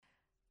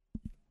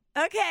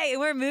Okay,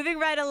 we're moving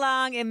right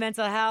along in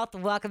mental health.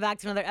 Welcome back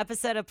to another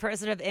episode of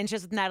Person of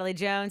Interest with Natalie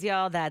Jones,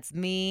 y'all. That's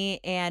me.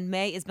 And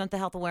May is Mental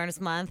Health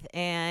Awareness Month.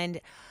 And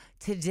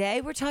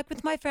today we're talking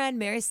with my friend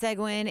Mary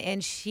Seguin,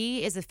 and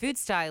she is a food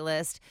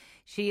stylist.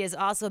 She is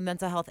also a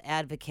mental health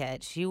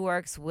advocate. She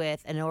works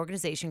with an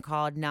organization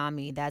called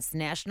NAMI, that's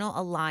National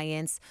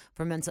Alliance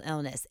for Mental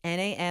Illness,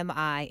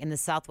 NAMI, in the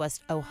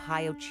Southwest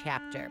Ohio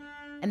chapter.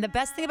 And the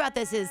best thing about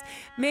this is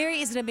Mary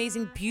is an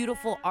amazing,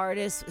 beautiful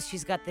artist.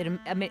 She's got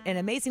an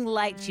amazing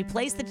light. She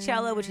plays the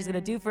cello, which she's going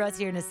to do for us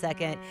here in a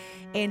second.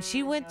 And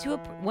she went through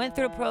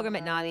a program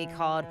at NAMI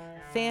called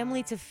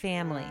Family to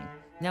Family.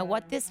 Now,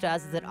 what this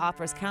does is it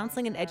offers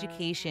counseling and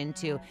education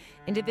to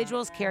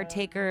individuals,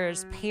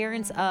 caretakers,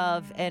 parents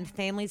of, and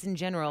families in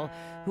general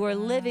who are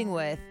living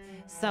with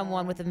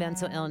someone with a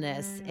mental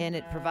illness, and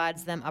it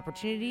provides them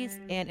opportunities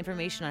and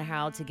information on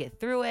how to get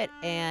through it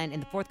and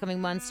in the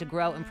forthcoming months to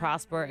grow and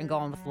prosper and go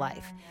on with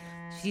life.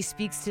 She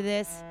speaks to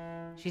this.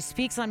 She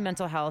speaks on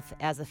mental health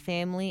as a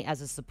family, as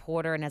a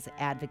supporter, and as an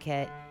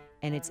advocate,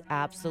 and it's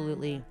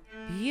absolutely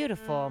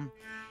beautiful.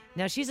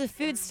 Now, she's a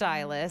food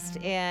stylist,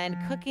 and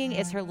cooking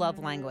is her love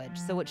language.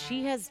 So what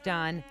she has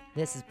done,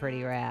 this is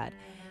pretty rad.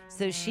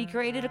 So she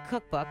created a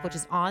cookbook, which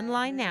is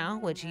online now,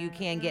 which you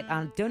can get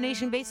on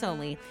donation base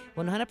only.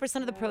 100%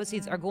 of the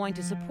proceeds are going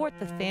to support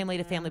the Family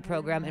to Family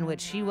program, in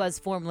which she was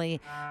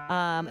formerly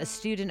a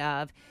student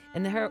of.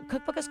 And her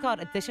cookbook is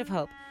called A Dish of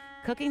Hope,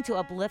 Cooking to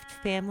Uplift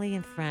Family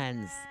and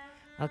Friends.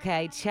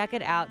 Okay, check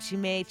it out. She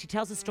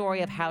tells the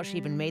story of how she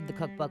even made the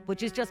cookbook,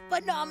 which is just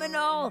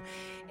phenomenal.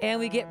 And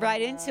we get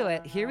right into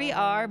it. Here we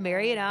are,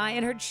 Mary and I,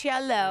 and her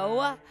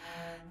cello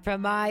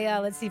from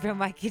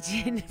my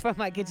kitchen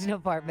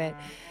apartment.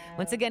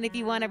 Once again, if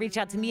you want to reach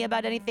out to me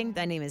about anything,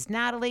 my name is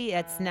Natalie.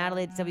 It's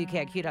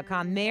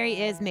Natalie@WKIQ.com.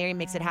 Mary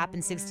Makes It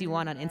Happen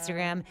 61 on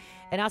Instagram.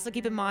 And also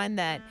keep in mind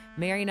that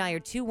Mary and I are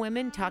two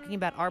women talking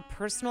about our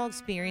personal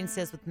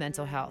experiences with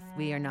mental health.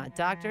 We are not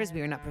doctors. We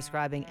are not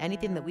prescribing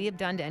anything that we have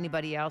done to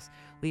anybody else.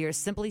 We are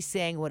simply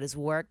saying what has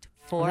worked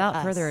for us.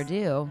 Without further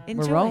ado,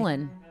 Enjoy. we're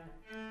rolling.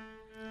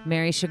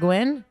 Mary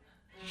Seguin?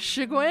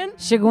 Seguin?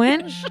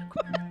 Seguin?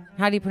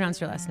 How do you pronounce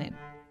your last name?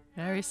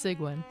 Mary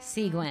Seguin.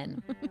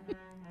 Seguin.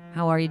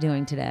 How are you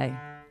doing today?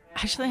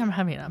 Actually, I'm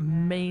having an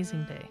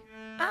amazing day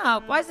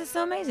Oh, why is this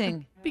so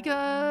amazing?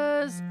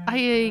 because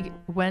I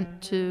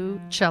went to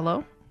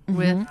cello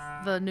with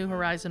the New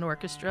Horizon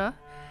Orchestra,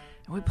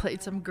 and we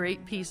played some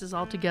great pieces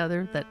all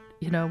together that,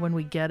 when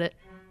we get it,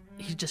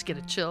 you just get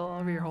a chill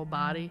over your whole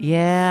body.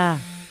 Yeah.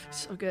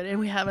 So good. And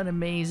we have an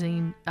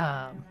amazing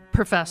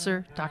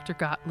professor, Dr.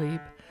 Gottlieb.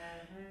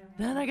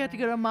 Then I got to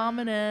go to Mom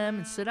and M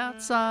and sit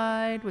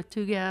outside with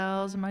two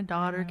gals, and my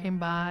daughter came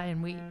by,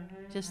 and we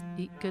just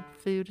eat good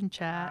food and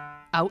chat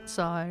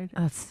outside.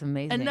 That's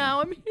amazing. And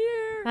now I'm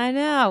here. I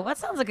know. That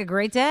sounds like a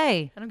great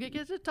day. And I'm going to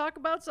get to talk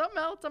about something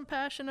else I'm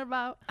passionate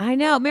about. I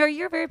know. Mary,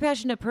 you're a very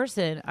passionate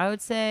person. I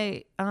would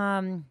say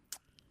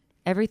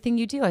everything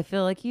you do, I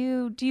feel like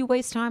do you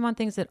waste time on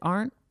things that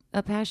aren't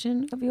a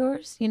passion of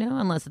yours,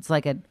 unless it's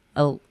like a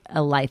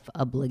life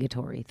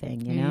obligatory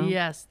thing,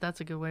 Yes,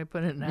 that's a good way to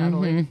put it,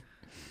 Natalie.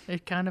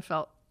 It kind of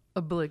felt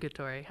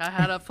obligatory. I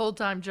had a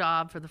full-time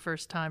job for the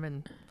first time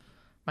in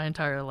my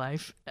entire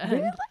life. And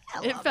Really?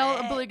 it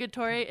felt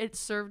obligatory. It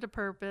served a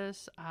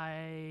purpose.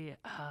 I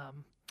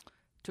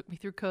took me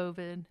through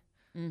COVID,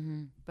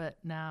 but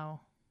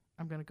now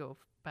I'm going to go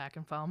back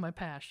and follow my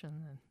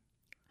passion.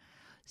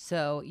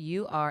 So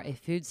you are a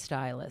food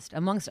stylist,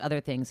 amongst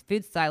other things,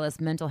 food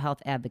stylist, mental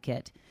health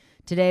advocate.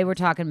 Today we're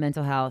talking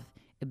mental health,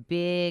 a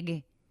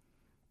big,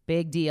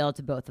 big deal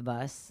to both of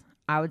us.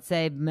 I would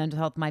say mental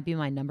health might be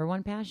my number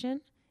one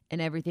passion, and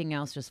everything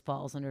else just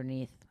falls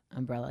underneath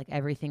umbrella. Like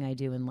everything I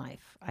do in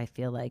life, I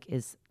feel like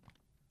is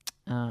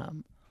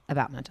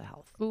about mental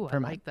health. Ooh, I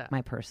like that.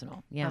 My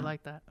personal. Yeah. I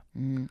like that.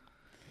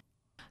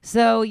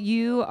 So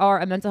you are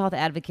a mental health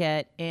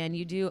advocate, and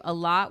you do a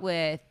lot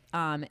with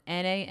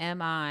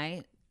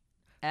NAMI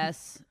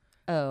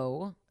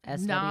SWO.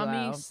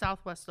 NAMI,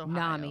 Southwest Ohio.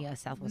 NAMI,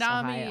 Southwest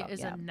NAMI Ohio.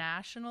 is a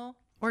national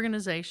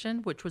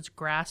organization, which was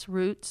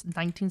grassroots,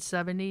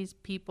 1970s.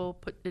 People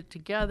put it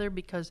together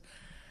because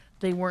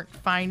they weren't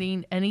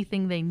finding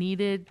anything they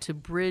needed to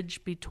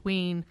bridge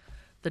between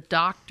the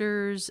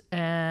doctors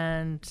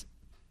and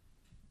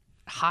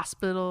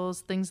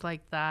hospitals, things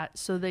like that.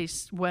 So they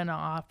went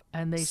off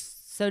and they...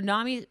 So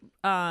NAMI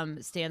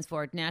stands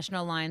for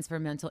National Alliance for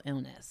Mental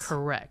Illness.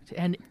 Correct.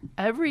 And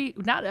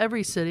not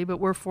every city, but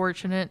we're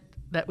fortunate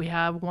that we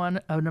have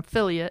an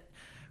affiliate,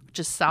 which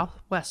is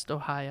Southwest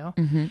Ohio.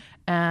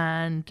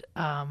 And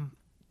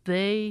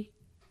they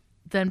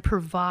then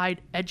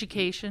provide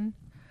education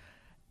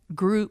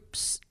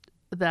groups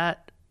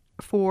that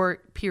for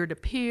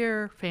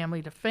peer-to-peer,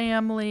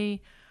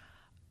 family-to-family,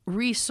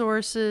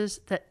 resources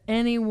that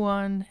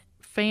anyone,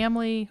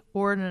 family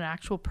or an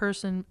actual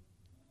person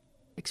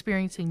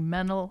experiencing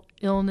mental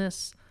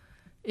illness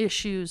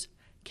issues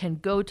can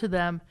go to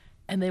them,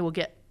 and they will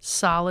get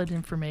solid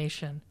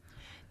information.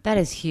 That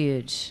is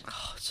huge.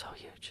 Oh, so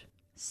huge.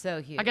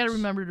 So huge. I got to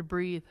remember to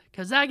breathe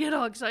because I get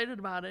all excited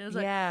about it. It's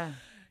like, Yeah.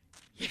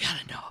 you got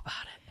to know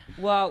about it.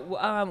 Well,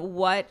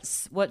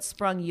 what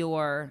sprung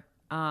your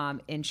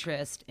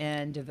interest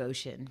and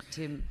devotion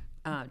to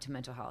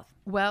mental health?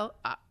 Well,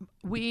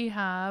 we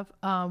have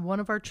one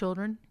of our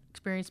children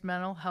experienced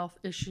mental health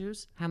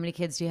issues. How many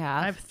kids do you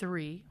have? I have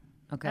 3.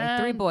 Okay,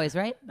 And 3 boys,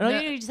 right? Oh,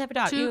 you just have a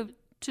daughter.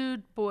 Two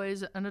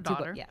boys and a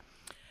daughter. Yeah.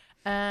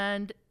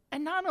 And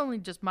not only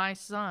just my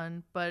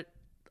son, but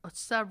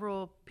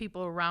several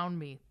people around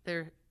me.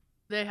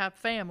 They have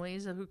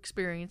families who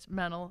experience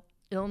mental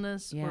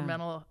illness or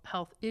mental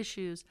health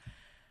issues.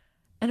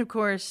 And of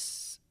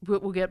course,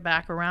 what we'll get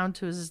back around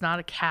to is it's not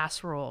a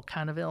casserole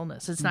kind of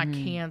illness. It's not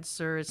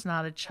cancer. It's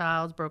not a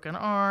child's broken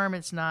arm.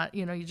 It's not,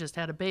 you just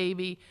had a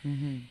baby.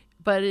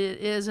 But it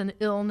is an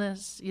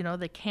illness.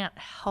 They can't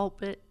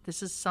help it.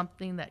 This is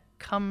something that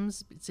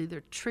comes. It's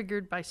either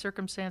triggered by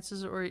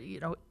circumstances or,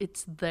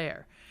 it's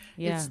there.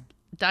 Yeah.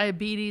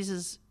 Diabetes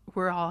is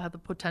we all have the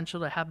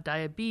potential to have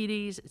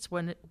diabetes. It's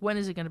when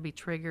is it going to be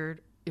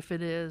triggered, if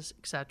it is,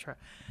 etc.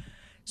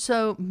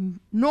 So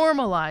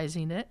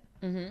normalizing it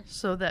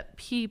so that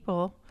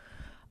people,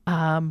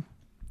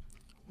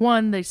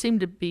 one, they seem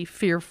to be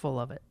fearful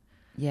of it.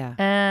 Yeah.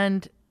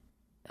 And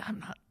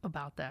I'm not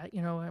about that.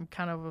 I'm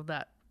kind of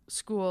that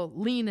school,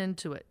 lean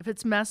into it. If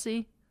it's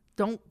messy,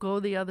 don't go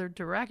the other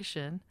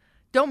direction.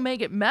 Don't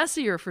make it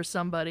messier for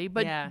somebody,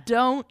 but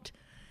don't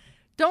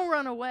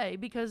run away,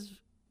 because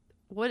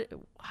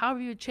how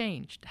have you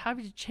changed? How have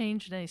you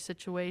changed any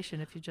situation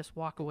if you just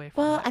walk away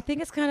from it? Well, I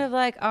think it's kind of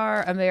like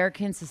our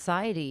American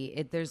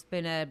society. There's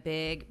been a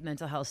big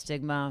mental health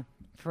stigma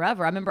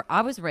forever. I remember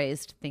I was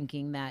raised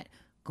thinking that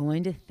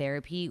going to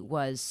therapy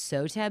was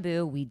so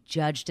taboo. We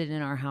judged it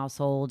in our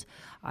household.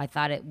 I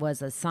thought it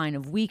was a sign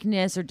of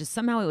weakness, or just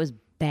somehow it was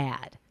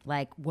bad.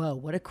 Like, whoa,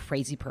 what a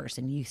crazy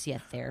person. You see a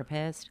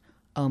therapist?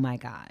 Oh my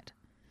God.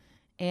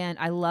 And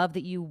I love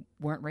that you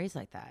weren't raised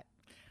like that.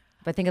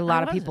 But I think a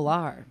lot of people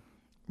are.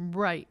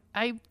 Right.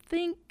 I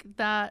think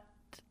that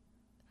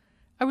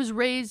I was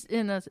raised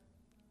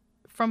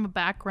from a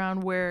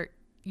background where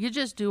you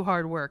just do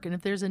hard work, and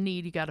if there's a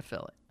need, you got to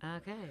fill it.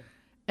 Okay.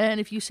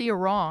 And if you see a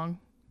wrong,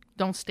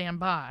 don't stand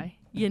by.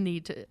 You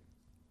need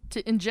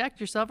to inject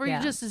yourself, or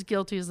you're just as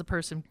guilty as the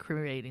person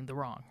creating the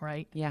wrong,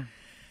 right? Yeah.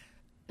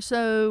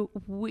 So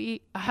I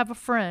have a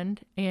friend,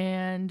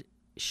 and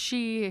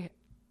she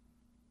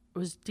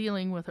was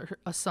dealing with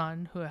a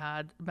son who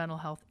had mental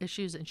health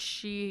issues, and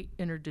she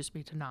introduced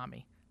me to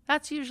NAMI.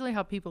 That's usually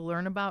how people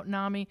learn about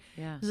NAMI,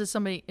 is that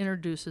somebody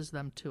introduces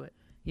them to it.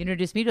 You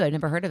introduced me to it. I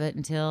never heard of it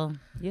until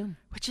you.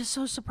 Which is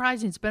so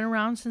surprising. It's been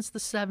around since the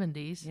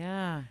 70s.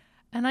 Yeah.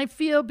 And I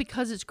feel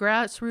because it's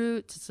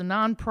grassroots, it's a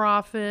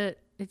nonprofit,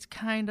 it's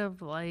kind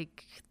of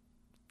like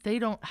they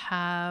don't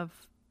have,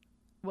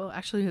 well,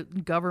 actually,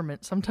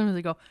 government, sometimes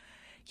they go,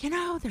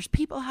 there's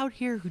people out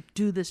here who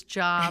do this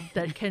job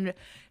that can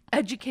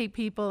educate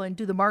people and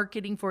do the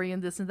marketing for you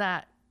and this and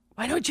that.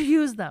 Why don't you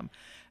use them?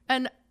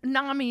 And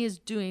NAMI is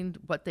doing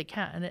what they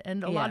can.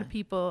 And a lot of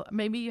people,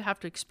 maybe you have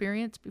to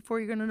experience before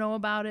you're going to know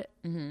about it.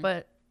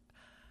 But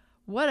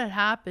what had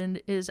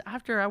happened is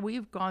after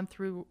we've gone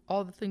through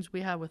all the things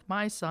we had with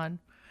my son,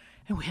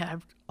 and we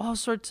have all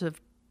sorts of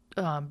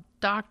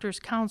doctors,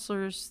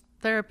 counselors,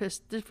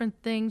 therapists,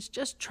 different things,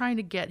 just trying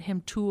to get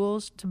him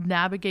tools to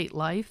navigate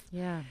life.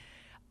 Yeah.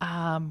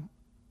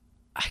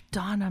 It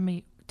dawned on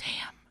me,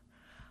 damn,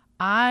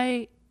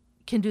 I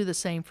can do the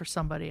same for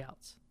somebody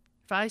else.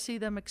 If I see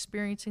them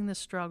experiencing this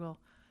struggle,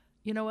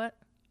 you know what?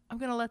 I'm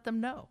going to let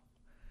them know.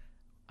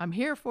 I'm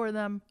here for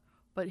them,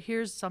 but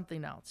here's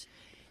something else.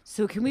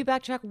 So can we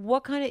backtrack?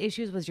 What kind of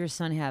issues was your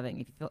son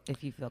having,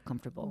 if you feel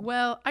comfortable?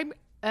 Well,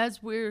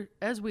 as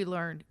we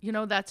learned,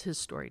 that's his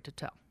story to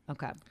tell.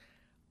 Okay.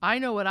 I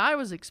know what I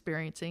was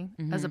experiencing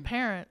as a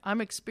parent.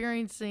 I'm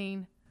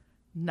experiencing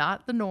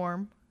not the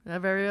norm.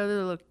 Every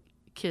other little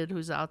kid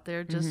who's out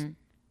there just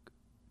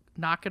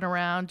knocking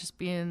around, just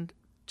being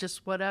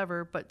just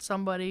whatever, but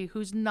somebody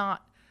who's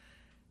not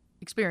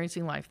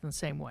experiencing life in the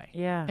same way.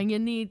 Yeah. And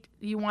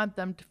you want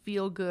them to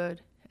feel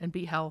good and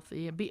be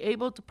healthy and be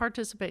able to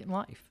participate in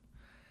life.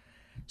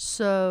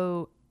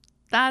 So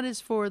that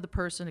is for the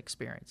person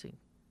experiencing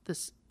the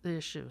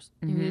issues.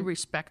 You need to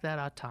respect that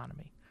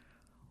autonomy,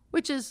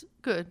 which is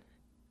good.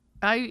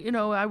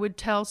 I would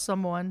tell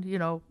someone,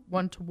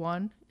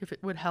 one-to-one, if it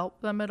would help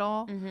them at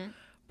all.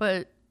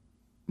 But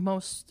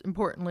most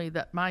importantly,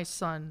 that my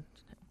son,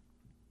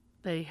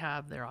 they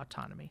have their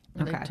autonomy.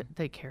 Okay.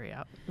 They carry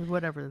out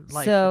whatever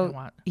life so they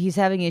want. He's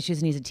having issues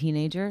and he's a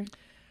teenager?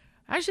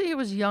 Actually, he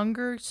was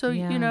younger. So,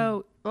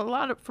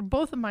 for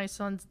both of my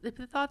sons, they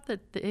thought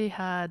that they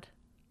had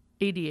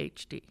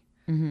ADHD.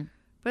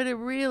 But it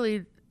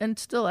really, and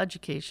still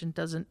education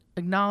doesn't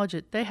acknowledge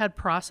it. They had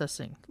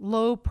processing,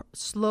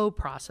 slow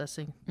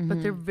processing,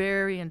 but they're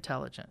very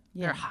intelligent.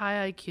 Yeah. They're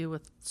high IQ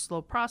with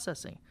slow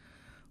processing.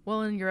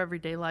 Well, in your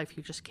everyday life,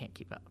 you just can't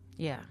keep up.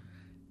 Yeah.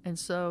 And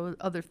so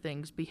other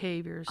things,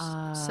 behaviors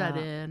set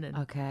in. And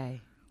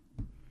okay.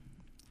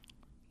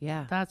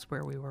 Yeah. that's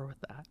where we were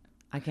with that.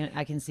 I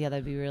can see how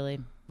that'd be really,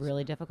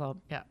 really difficult.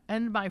 Yeah.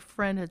 And my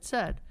friend had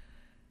said,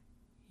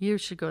 you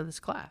should go to this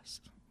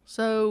class.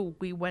 So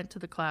we went to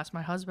the class,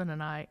 my husband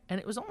and I, and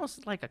it was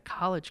almost like a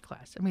college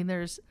class. I mean,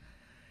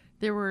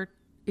 there were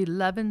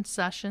 11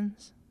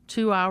 sessions,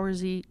 2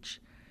 hours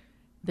each.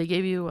 They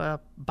gave you a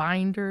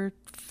binder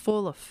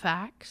full of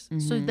facts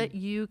so that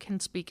you can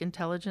speak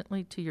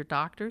intelligently to your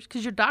doctors,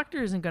 because your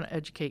doctor isn't going to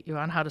educate you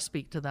on how to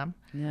speak to them.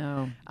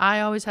 No. I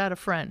always had a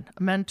friend,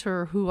 a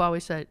mentor, who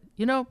always said,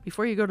 you know,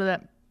 before you go to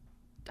that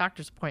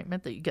doctor's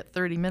appointment that you get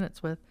 30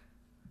 minutes with,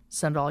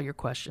 send all your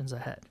questions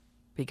ahead,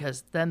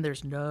 because then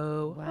there's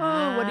no,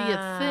 oh, what do you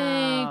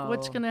think?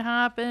 What's going to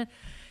happen?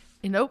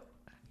 Nope.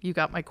 You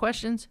got my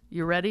questions.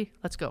 You ready?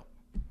 Let's go.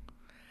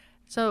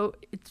 So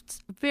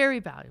it's very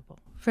valuable.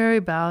 Very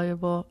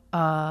valuable.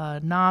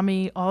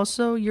 NAMI,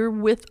 also, you're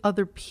with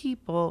other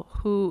people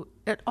who,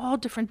 at all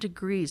different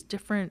degrees,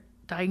 different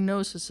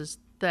diagnoses,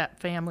 that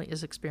family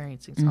is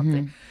experiencing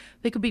something.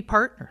 They could be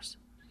partners.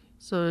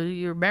 So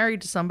you're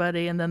married to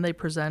somebody and then they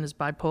present as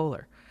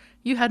bipolar.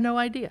 You had no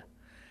idea.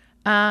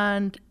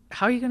 And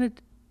how are you going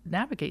to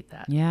navigate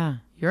that? Yeah.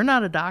 You're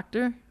not a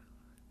doctor.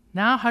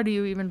 Now, how do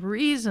you even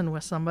reason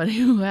with somebody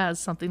who has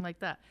something like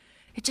that?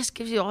 It just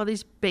gives you all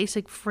these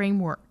basic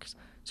frameworks.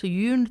 So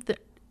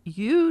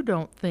you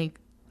don't think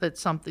that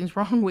something's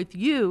wrong with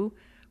you,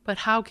 but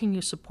how can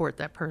you support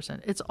that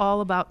person? It's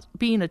all about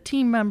being a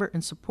team member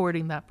and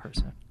supporting that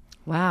person.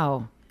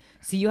 Wow.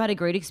 So you had a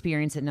great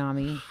experience at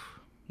NAMI.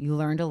 You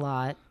learned a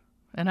lot.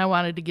 And I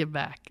wanted to give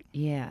back.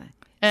 Yeah.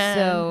 And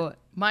So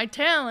my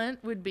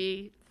talent would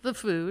be the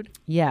food.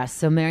 yeah.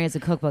 So Mary has a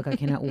cookbook I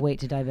cannot wait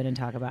to dive in and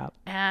talk about.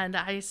 And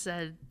I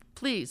said,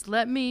 please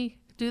let me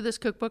do this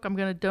cookbook. I'm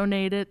going to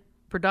donate it,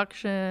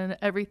 production,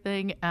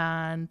 everything,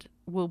 and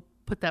we'll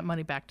put that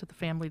money back to the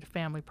family to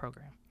family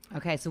program.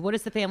 Okay. So what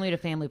is the family to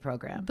family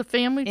program The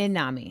family in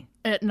NAMI?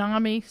 at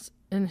NAMI,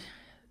 and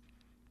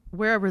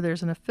wherever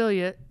there's an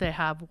affiliate, they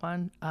have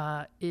one,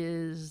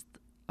 is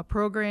a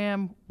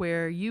program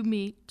where you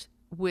meet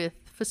with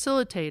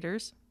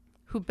facilitators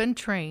who've been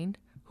trained,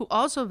 who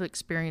also have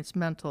experienced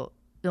mental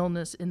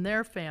illness in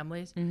their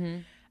families,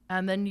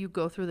 and then you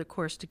go through the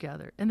course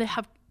together. And they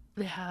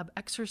have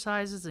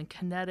exercises and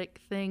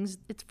kinetic things.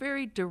 It's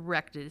very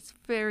directed. It's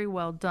very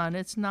well done.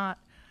 It's not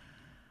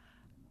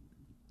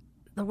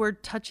the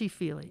word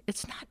touchy-feely.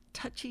 It's not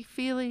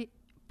touchy-feely,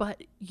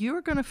 but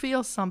you're going to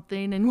feel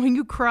something. And when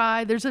you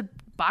cry, there's a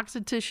box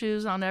of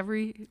tissues on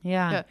every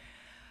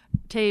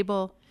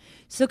table.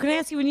 So can I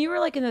ask you, when you were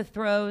like in the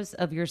throes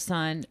of your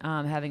son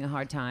having a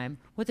hard time,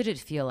 what did it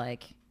feel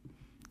like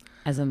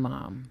as a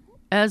mom?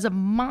 As a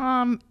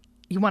mom,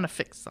 you want to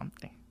fix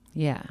something.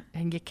 Yeah.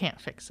 And you can't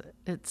fix it.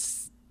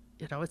 It's,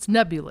 it's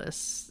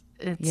nebulous.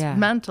 It's Yeah.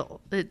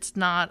 mental. It's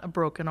not a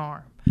broken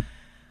arm.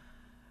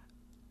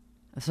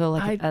 So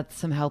like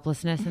some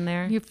helplessness in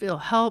there? You feel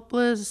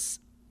helpless.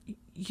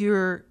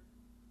 Your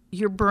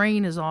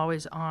brain is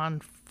always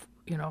on,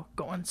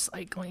 going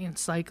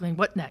cycling.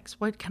 What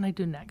next? What can I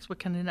do next? What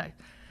can I do next?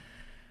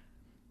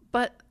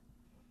 But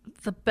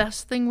the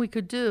best thing we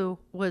could do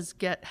was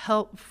get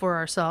help for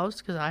ourselves,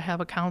 because I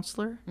have a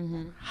counselor,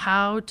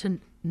 how to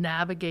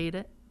navigate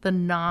it. The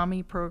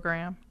NAMI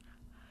program.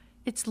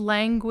 It's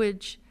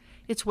language.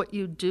 It's what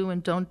you do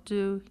and don't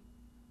do.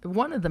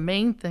 One of the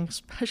main things,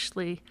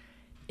 especially,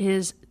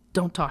 is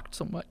don't talk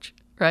so much,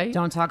 right?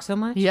 Don't talk so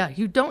much? Yeah,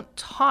 you don't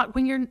talk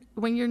when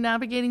you're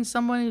navigating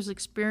someone who's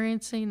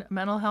experiencing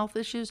mental health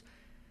issues.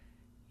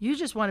 You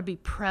just want to be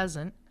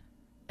present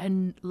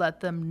and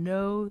let them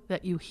know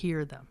that you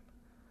hear them.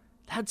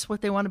 That's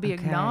what they want to be,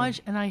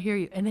 acknowledged, and I hear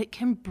you. And it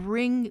can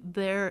bring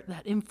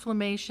that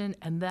inflammation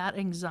and that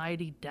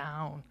anxiety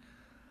down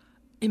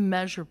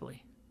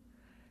immeasurably.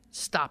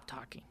 Stop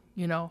talking,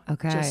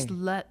 Okay. Just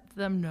let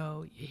them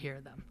know you hear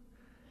them.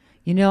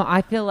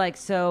 I feel like,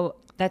 so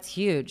that's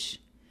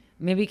huge.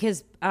 Maybe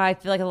because I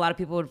feel like a lot of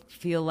people would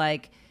feel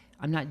like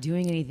I'm not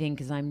doing anything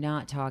because I'm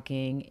not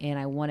talking and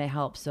I want to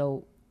help.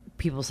 So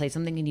people say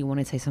something and you want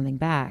to say something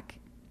back,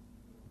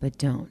 but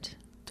don't.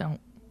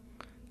 Don't.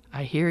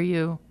 I hear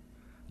you.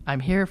 I'm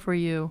here for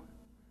you.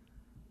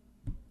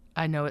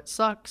 I know it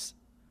sucks.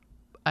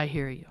 I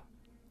hear you.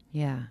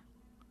 Yeah.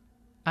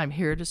 I'm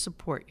here to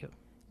support you.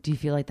 Do you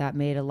feel like that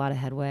made a lot of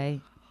headway?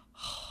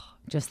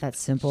 Just that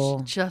simple?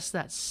 Just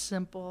that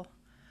simple.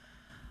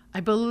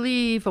 I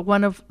believe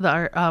one of we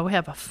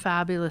have a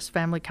fabulous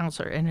family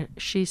counselor, and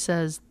she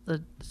says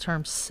the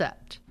term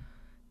SET.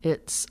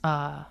 It's,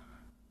 remember,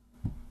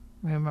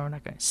 we're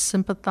not going to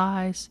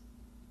sympathize,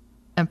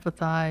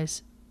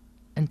 empathize,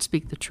 and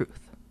speak the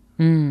truth.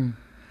 I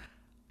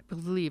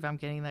believe I'm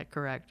getting that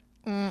correct.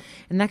 And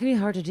that can be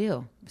hard to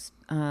do.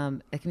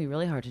 It can be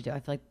really hard to do. I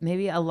feel like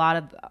maybe a lot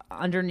of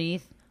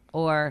underneath,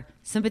 or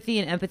sympathy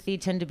and empathy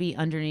tend to be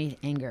underneath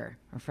anger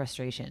or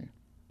frustration.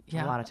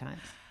 Yeah. A lot of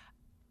times.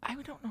 I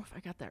don't know if I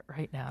got that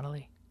right,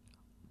 Natalie.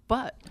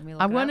 But me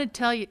look I it want to up.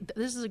 tell you,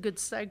 this is a good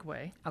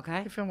segue.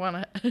 Okay. If I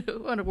want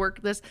to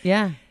work this.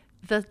 Yeah.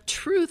 The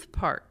truth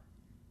part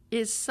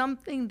is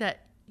something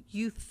that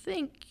you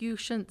think you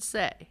shouldn't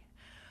say.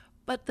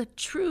 But the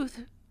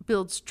truth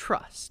builds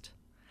trust.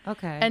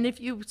 Okay. And if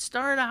you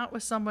start out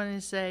with someone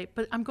and say,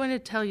 but I'm going to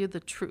tell you the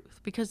truth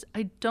because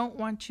I don't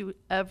want you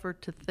ever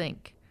to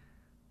think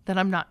that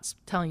I'm not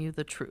telling you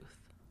the truth.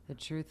 The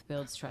truth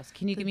builds trust.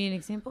 Can you give me an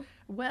example?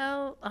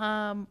 Well,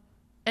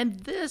 and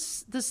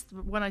this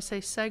when I say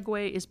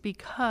segue is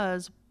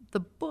because the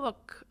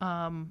book,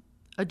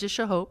 A Dish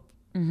of Hope,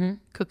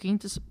 Cooking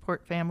to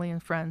Support Family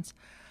and Friends,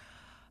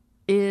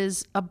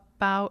 is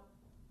about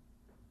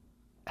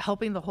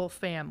helping the whole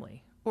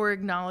family or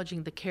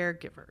acknowledging the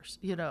caregivers,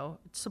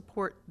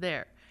 support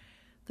there.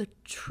 The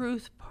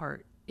truth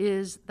part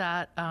is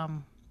that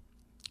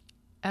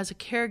as a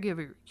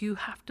caregiver, you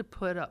have to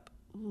put up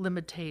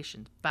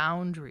limitations,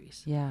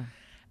 boundaries. Yeah.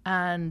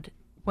 And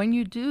when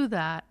you do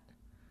that,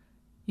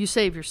 you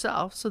save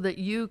yourself so that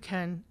you're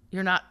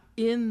not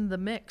in the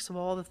mix of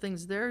all the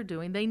things they're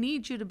doing. They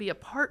need you to be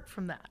apart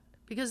from that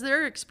because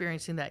they're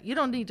experiencing that. You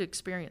don't need to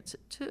experience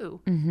it too.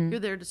 You're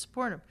there to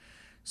support them.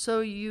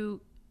 So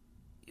you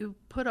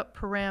put up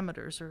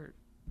parameters or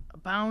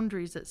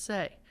boundaries that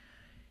say,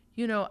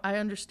 I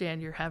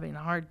understand you're having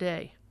a hard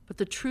day, but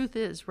the truth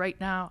is right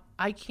now,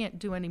 I can't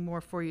do any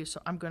more for you.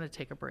 So I'm going to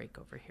take a break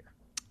over here.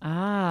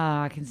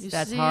 Ah,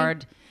 that's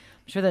hard.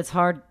 I'm sure that's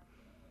hard.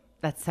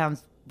 That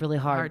sounds really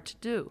hard to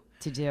do.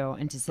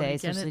 And to say,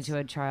 again, especially to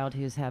a child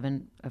who's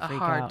having a freak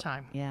hard out.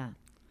 time. Yeah.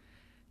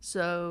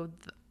 So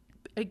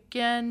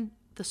again,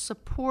 the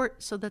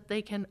support so that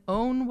they can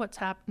own what's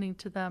happening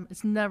to them.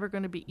 It's never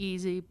going to be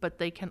easy, but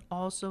they can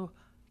also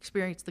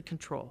experience the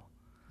control.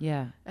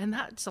 Yeah. And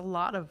that's a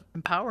lot of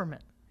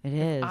empowerment. It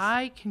is.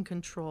 I can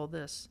control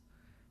this.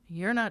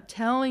 You're not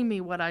telling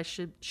me what I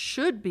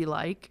should be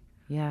like.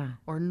 Yeah.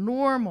 Or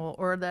normal,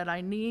 or that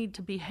I need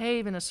to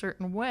behave in a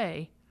certain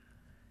way.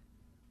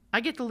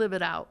 I get to live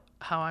it out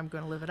how I'm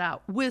going to live it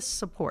out with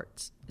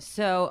supports.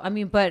 So,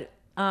 but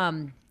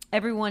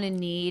everyone in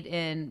need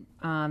and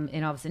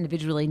obviously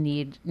individually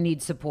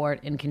need support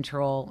and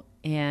control.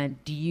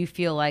 And do you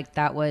feel like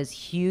that was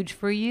huge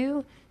for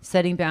you,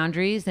 setting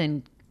boundaries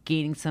and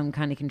gaining some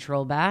kind of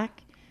control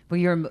back? Where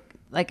you're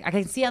like, I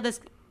can see how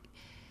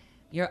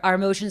our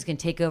emotions can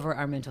take over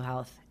our mental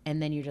health,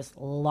 and then you're just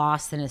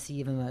lost in a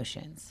sea of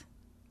emotions.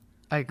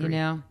 I agree.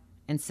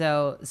 And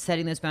so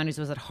setting those boundaries,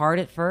 was it hard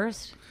at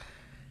first?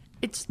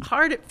 It's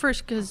hard at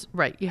first because,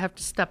 you have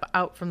to step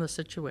out from the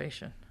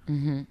situation.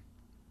 Mm-hmm.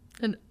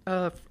 And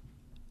a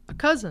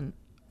cousin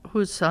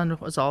whose son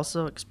was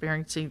also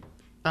experiencing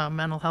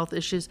mental health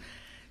issues,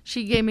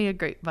 she gave me a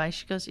great advice.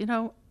 She goes,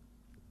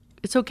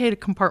 it's okay to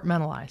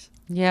compartmentalize.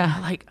 Yeah.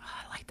 I like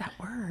that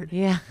word.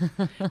 Yeah.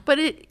 But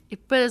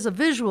as a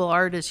visual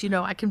artist,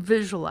 I can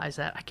visualize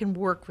that. I can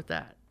work with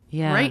that.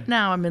 Yeah. Right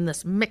now I'm in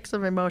this mix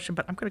of emotion,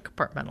 but I'm going to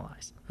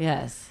compartmentalize.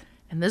 Yes.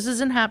 And this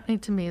isn't happening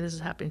to me. This is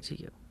happening to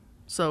you.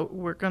 So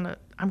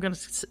I'm going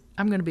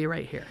to be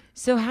right here.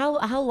 So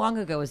how long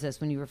ago was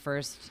this when you were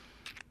first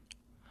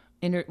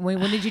when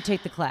did you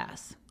take the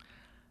class?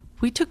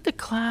 We took the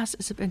class,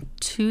 has it been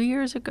 2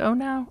 years ago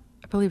now?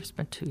 I believe it's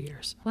been 2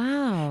 years.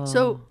 Wow.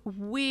 So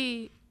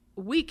we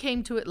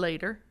came to it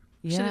later.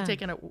 Yeah. Should have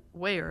taken it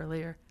way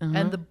earlier.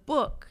 And the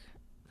book,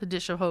 The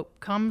Dish of Hope,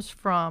 comes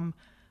from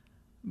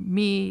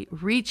me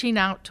reaching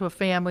out to a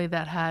family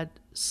that had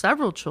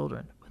several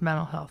children with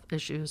mental health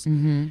issues.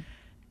 Mm-hmm.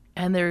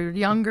 And they're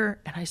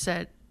younger. And I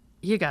said,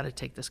 you got to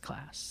take this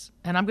class.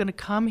 And I'm going to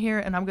come here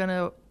and I'm going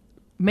to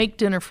make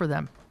dinner for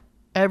them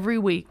every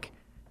week.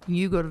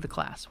 You go to the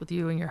class with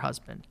you and your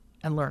husband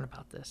and learn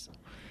about this.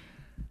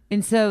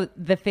 And so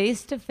the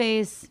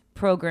face-to-face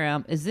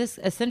program, is this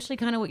essentially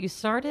kind of what you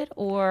started,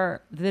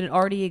 or did it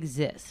already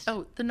exist?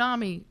 Oh, the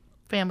NAMI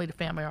family to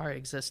family already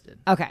existed.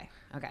 Okay.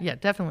 Yeah,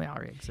 definitely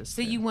already existed.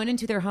 So you went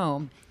into their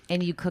home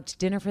and you cooked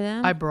dinner for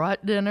them? I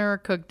brought dinner,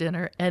 cooked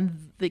dinner,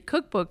 and the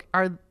cookbook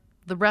are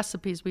the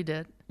recipes we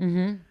did.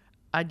 Mm-hmm.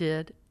 I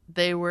did.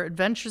 They were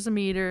adventures of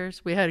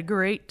eaters. We had a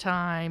great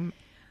time.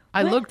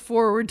 I looked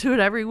forward to it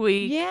every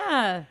week.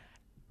 Yeah.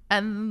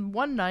 And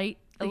one night,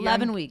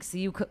 11 weeks. So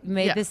you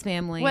made this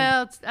family.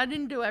 Well, I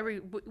didn't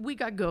do we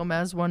got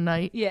Gomez one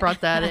night, Yeah.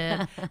 brought that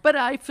in. But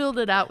I filled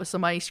it out with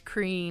some ice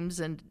creams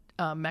and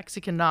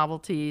Mexican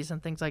novelties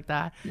and things like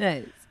that.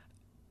 Nice.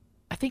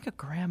 I think a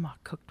grandma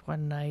cooked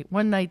one night.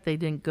 One night they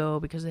didn't go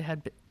because they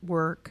had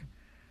work.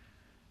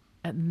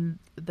 And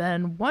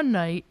then one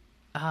night,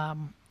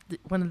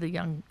 one of the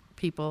young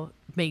people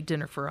made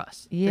dinner for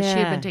us. 'Cause she had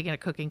Yeah. been taking a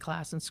cooking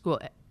class in school.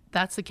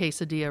 That's the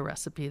quesadilla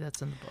recipe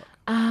that's in the book.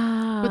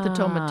 Ah. With the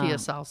tomatilla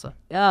salsa.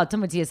 Oh,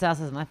 tomatilla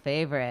salsa is my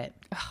favorite.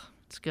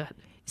 It's good.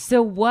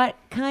 So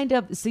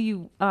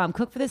you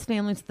cook for this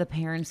family so the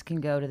parents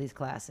can go to these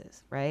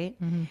classes, right?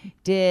 Mm-hmm.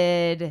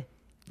 Did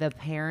the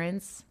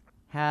parents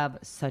have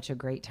such a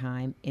great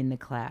time in the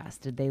class?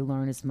 Did they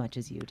learn as much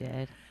as you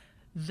did?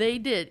 They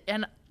did.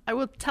 And I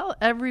will tell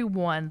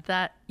everyone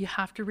that you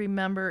have to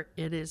remember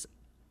it is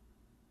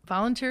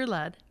volunteer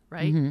led,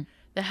 right? Mm-hmm.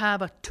 They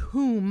have a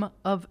tomb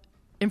of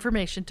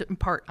information to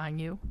impart on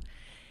you.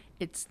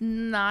 It's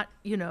not,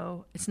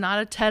 it's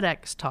not a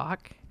TEDx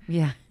talk.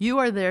 Yeah. You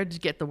are there to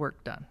get the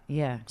work done.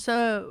 Yeah.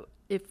 So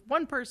if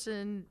one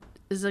person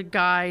is a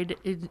guide,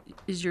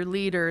 is your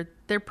leader.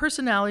 Their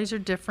personalities are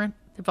different.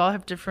 They've all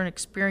have different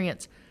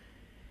experience.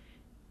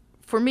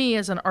 For me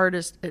as an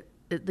artist,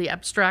 the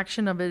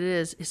abstraction of it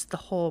is the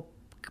whole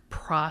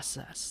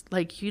process.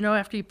 Like,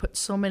 after you put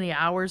so many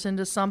hours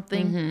into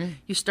something,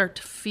 you start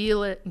to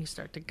feel it, and you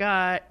start to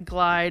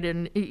glide,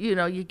 and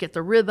you get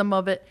the rhythm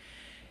of it.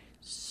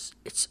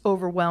 It's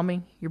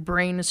overwhelming. Your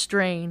brain is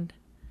strained.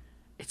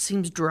 It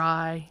seems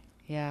dry.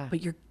 Yeah.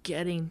 But you're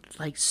getting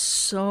like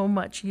so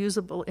much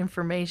usable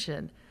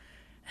information.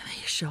 And then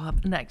you show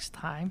up the next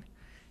time.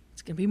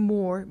 It's going to be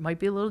more. It might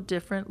be a little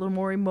different, a little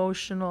more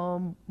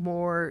emotional,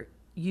 more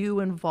you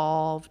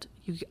involved.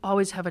 You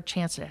always have a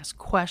chance to ask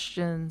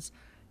questions.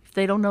 If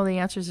they don't know the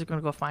answers, they're going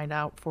to go find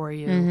out for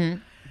you.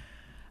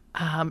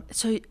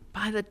 So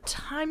by the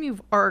time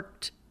you've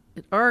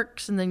it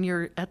arcs, and then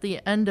you're at the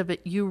end of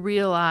it, you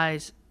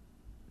realize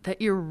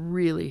that you're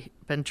really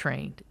been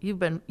trained.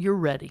 You're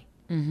ready.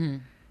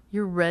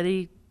 You're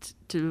ready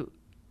to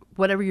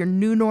whatever your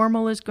new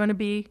normal is going to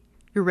be.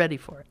 You're ready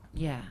for it.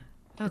 Yeah.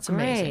 That's great.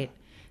 amazing.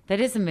 That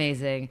is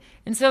amazing.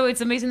 And so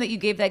it's amazing that you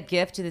gave that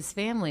gift to this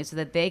family so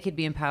that they could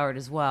be empowered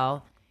as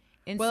well.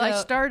 And Well, I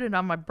started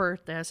on my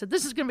birthday. I said,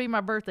 this is going to be my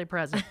birthday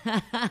present.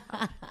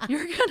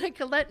 You're going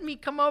to let me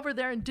come over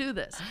there and do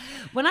this.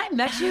 When I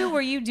met you,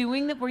 were you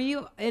doing that? Were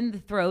you in the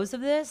throes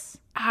of this?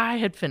 I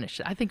had finished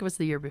it. I think it was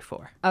the year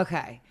before.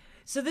 Okay.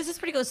 So this is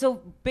pretty cool. So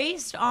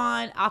based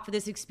off of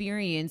this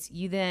experience,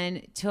 you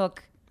then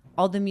took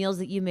all the meals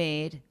that you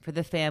made for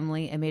the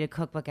family and made a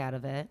cookbook out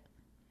of it.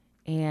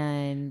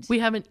 And We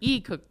have an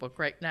e-cookbook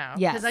right now.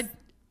 Yes. Because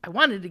I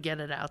wanted to get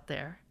it out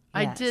there.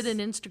 I Yes. did an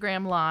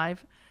Instagram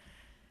live.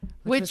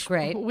 Which was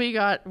great. We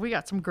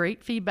got some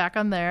great feedback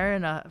on there,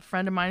 and a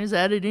friend of mine is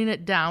editing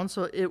it down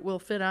so it will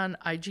fit on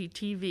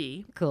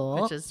IGTV.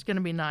 Cool. Which is going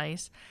to be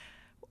nice.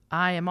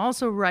 I am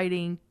also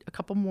writing a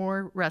couple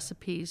more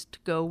recipes to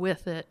go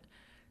with it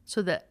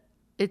so that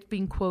it's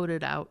being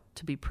quoted out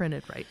to be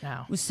printed right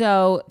now.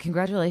 so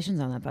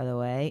congratulations on that, by the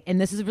way. And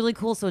this is really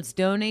cool. So it's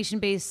donation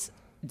based,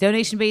 and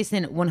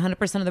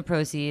 100% of the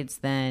proceeds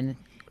then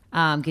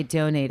get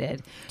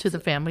donated To the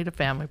Family to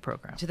Family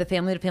program. to the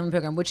Family to Family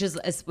program, which is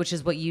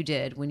what you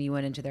did when you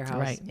went into their house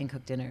Right. and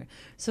cooked dinner.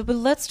 So, but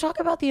let's talk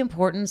about the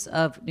importance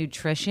of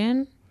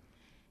nutrition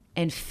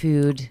and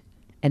food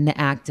and the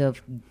act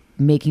of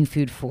making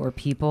food for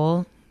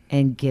people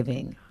and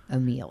giving a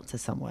meal to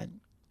someone.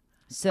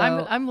 So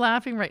I'm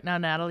laughing right now,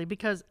 Natalie,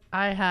 because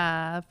I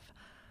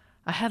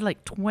had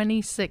like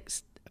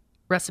 26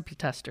 recipe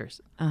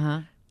testers.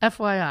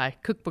 FYI,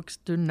 cookbooks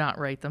do not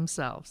write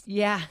themselves.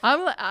 yeah,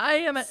 I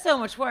am so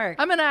much work.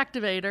 I'm an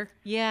activator.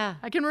 Yeah.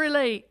 I can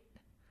relate,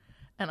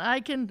 and I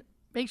can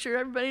make sure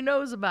everybody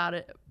knows about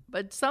it.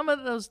 But some of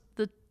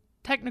the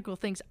technical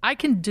things I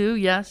can do,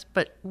 yes,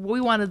 but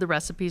we wanted the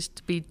recipes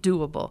to be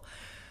doable.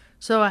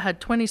 So I had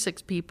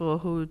 26 people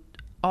who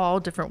all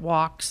different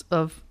walks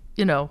of,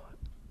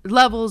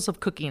 levels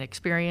of cooking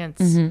experience.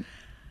 And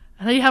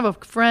I have a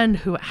friend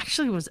who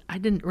actually I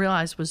didn't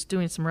realize was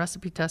doing some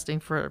recipe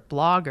testing for a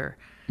blogger.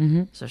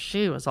 So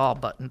she was all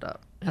buttoned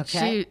up. And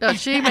Okay.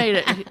 She made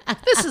it.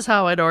 This is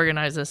how I'd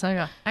organize this. I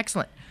go,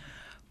 excellent.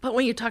 But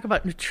when you talk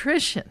about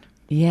nutrition,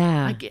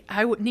 Yeah.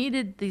 I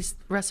needed these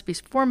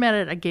recipes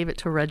formatted. I gave it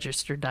to a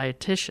registered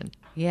dietitian.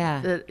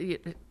 Yeah.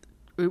 It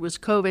was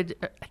COVID.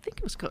 I think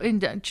it was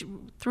COVID. And she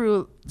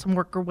threw some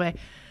work her way.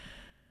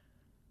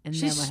 And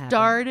She then what happened?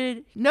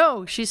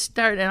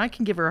 started, and I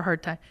can give her a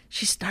hard time.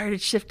 She started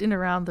shifting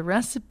around the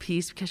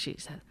recipes because she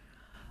said,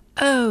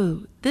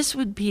 oh, this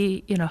would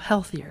be,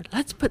 healthier.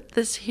 Let's put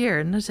this here.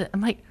 And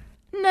I'm like,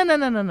 no.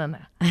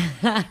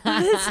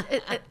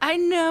 I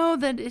know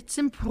that it's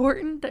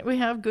important that we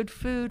have good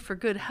food for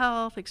good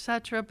health,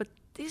 etc. But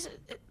this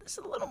is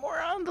a little more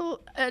on the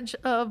edge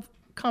of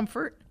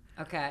comfort.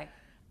 Okay.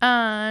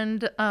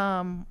 And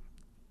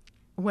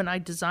when I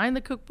design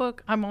the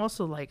cookbook, I'm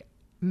also like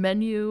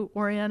menu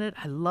oriented.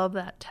 I love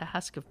that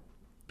task of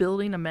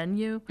building a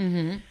menu.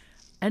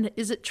 And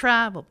is it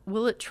travel?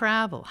 Will it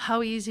travel?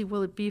 How easy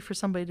will it be for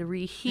somebody to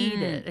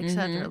reheat it,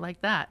 etc.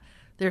 Like that.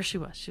 There she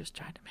was. She was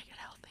trying to make it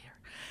healthier.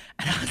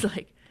 And I was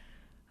like,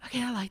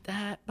 okay, I like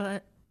that,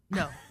 but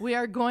no,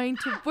 we're going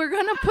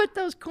to put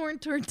those corn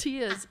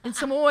tortillas in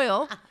some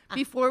oil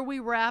before we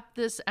wrap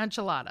this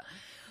enchilada.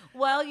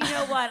 Well, you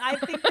know what? I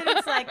think that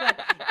it's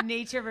like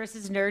nature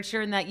versus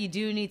nurture, and that you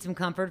do need some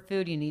comfort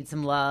food, you need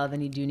some love,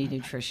 and you do need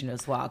nutrition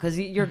as well. Because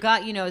your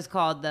gut, is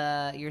called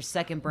your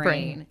second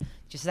brain.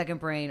 Your second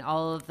brain.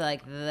 All of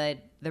the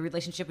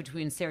relationship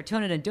between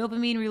serotonin and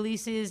dopamine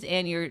releases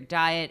and your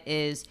diet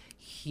is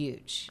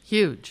huge.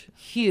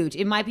 Huge.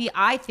 It might be,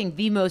 I think,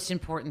 the most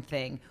important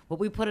thing. What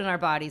we put in our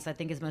bodies, I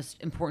think, is the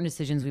most important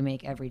decisions we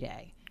make every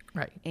day.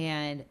 Right.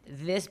 And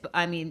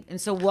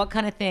and so what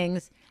kind of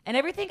things, and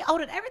everything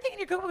in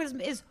your cookbook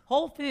is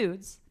whole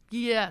foods.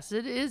 Yes,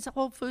 it is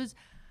whole foods.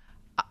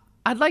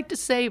 I'd like to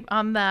say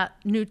on that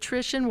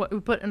nutrition, what we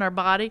put in our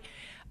body.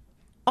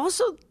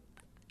 Also,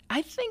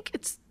 I think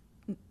it's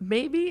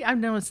maybe, I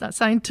know it's not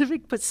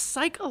scientific, but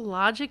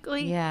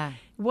psychologically, Yeah.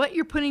 what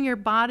you're putting in your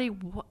body,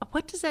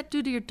 what does that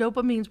do to your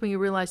dopamines when you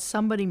realize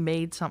somebody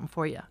made something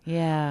for you?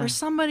 Yeah. Or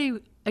somebody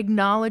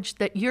acknowledged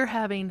that you're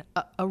having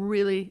a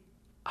really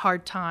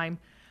hard time.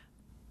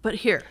 But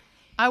here,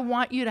 I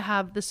want you to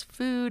have this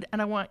food,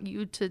 and I want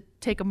you to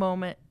take a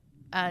moment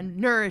and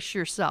nourish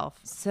yourself.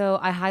 So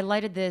I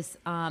highlighted this,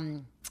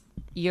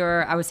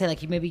 I would say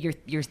like maybe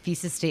your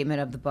thesis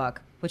statement of the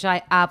book, which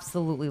I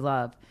absolutely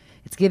love.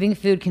 It's giving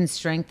food can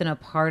strengthen a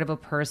part of a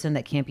person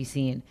that can't be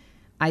seen.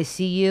 I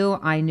see you.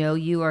 I know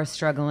you are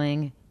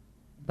struggling,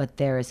 but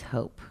there is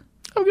hope.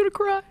 I'm going to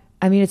cry.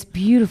 I mean, it's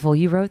beautiful.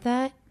 You wrote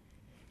that?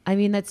 I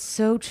mean, that's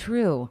so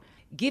true.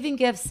 Giving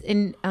gifts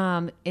in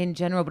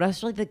general, but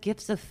especially the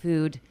gifts of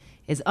food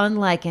is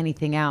unlike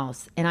anything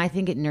else. And I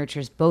think it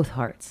nurtures both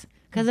hearts.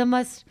 Because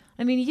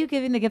you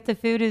giving the gift of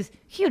food is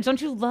huge.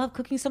 Don't you love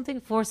cooking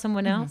something for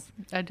someone else?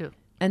 I do.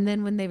 And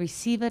then when they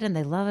receive it and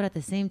they love it at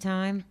the same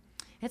time,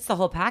 it's the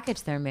whole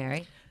package there,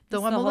 Mary.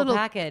 Though I'm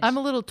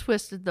a little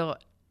twisted though.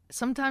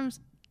 Sometimes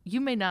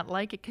you may not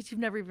like it because you've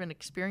never even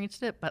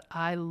experienced it, but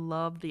I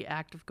love the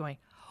act of going,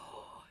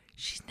 oh,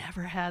 she's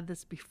never had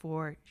this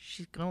before.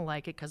 She's going to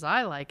like it because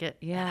I like it.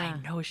 Yeah.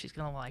 And I know she's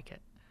going to like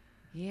it.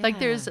 Yeah. Like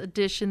there's a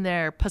dish in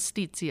there,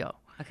 pasticcio.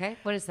 Okay,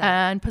 what is that?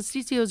 And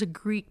pasticcio is a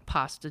Greek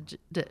pasta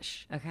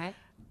dish. Okay.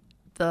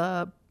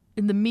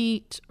 In the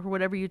meat or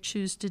whatever you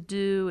choose to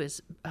do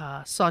is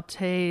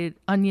sauteed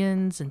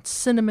onions and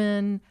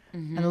cinnamon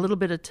and a little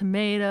bit of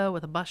tomato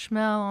with a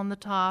bechamel on the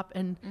top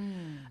and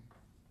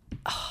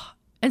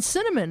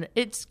cinnamon.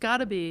 It's got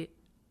to be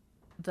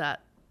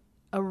that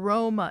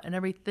aroma and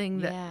everything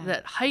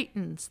that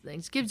heightens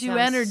things, gives you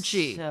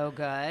energy. So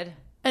good.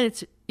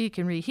 And you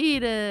can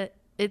reheat it.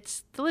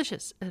 It's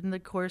delicious. And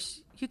of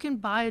course, you can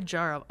buy a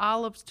jar of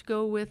olives to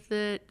go with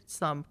it,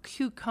 some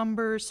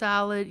cucumber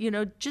salad,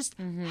 just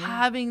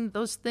having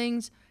those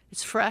things.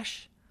 It's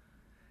fresh.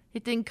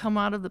 It didn't come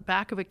out of the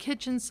back of a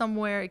kitchen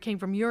somewhere. It came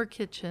from your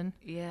kitchen.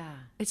 Yeah.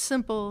 It's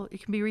simple.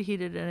 It can be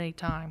reheated at any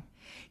time.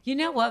 You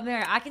know what,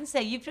 Mary? I can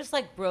say you've just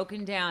like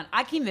broken down.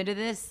 I came into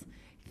this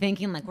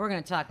thinking like we're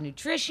going to talk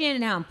nutrition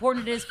and how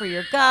important it is for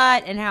your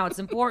gut and how it's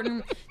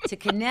important to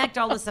connect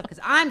all this stuff because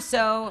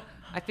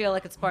I feel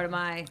like it's part of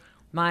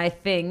my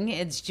thing.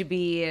 It's to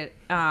be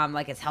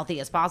like as healthy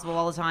as possible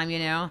all the time,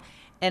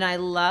 And I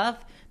love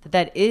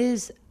that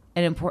is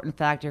an important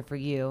factor for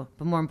you,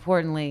 but more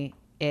importantly,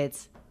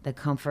 it's the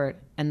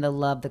comfort and the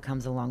love that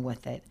comes along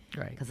with it.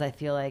 Right. Because I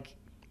feel like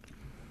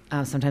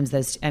sometimes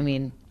that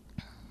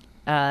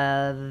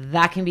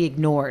can be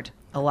ignored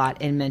a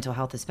lot in mental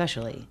health,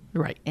 especially.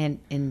 Right. And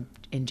in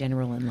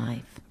general in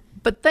life.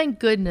 But thank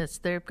goodness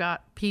they've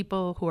got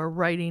people who are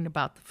writing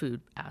about the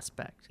food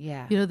aspect.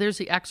 Yeah. There's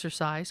the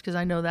exercise because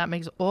I know that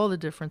makes all the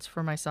difference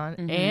for my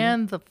son,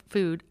 and the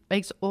food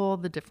makes all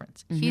the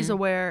difference. He's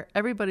aware.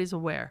 Everybody's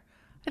aware.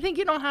 I think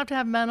you don't have to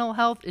have mental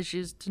health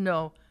issues to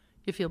know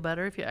you feel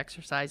better if you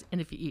exercise and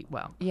if you eat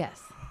well.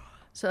 Yes.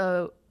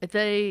 So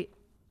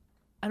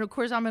and of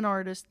course I'm an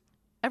artist.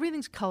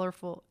 Everything's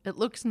colorful. It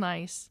looks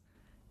nice.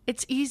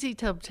 It's easy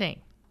to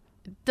obtain.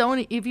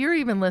 If you're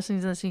even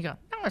listening to this and you go,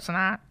 no, it's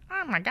not.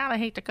 Oh my God, I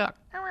hate to cook.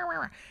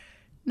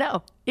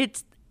 No,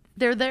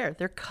 they're there.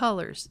 They're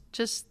colors.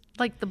 Just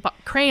like the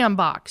crayon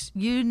box.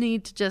 You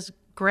need to just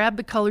grab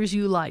the colors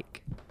you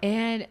like.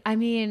 And I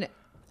mean,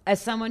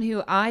 as someone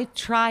who I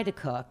try to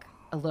cook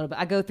a little bit,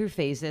 I go through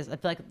phases. I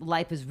feel like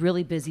life is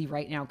really busy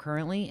right now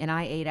currently. And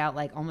I ate out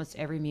like almost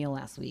every meal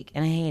last week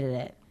and I hated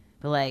it.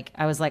 But like,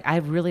 I was like, I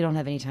really don't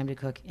have any time to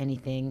cook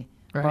anything.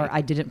 Right. Or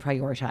I didn't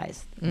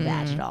prioritize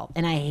that at all.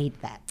 And I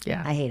hate that.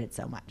 Yeah. I hate it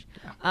so much.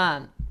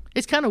 Yeah.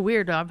 It's kind of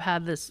weird. I've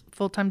had this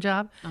full-time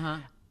job.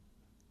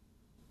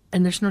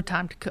 And there's no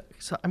time to cook.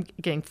 So I'm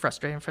getting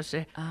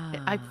frustrated.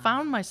 I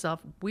found myself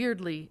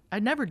weirdly, I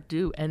never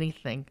do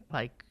anything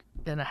like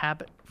in a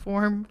habit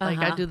form. Like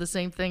I do the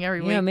same thing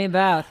every week. Yeah, me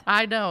both.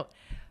 I know.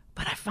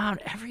 But I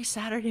found every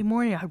Saturday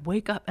morning I'd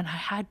wake up and I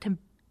had to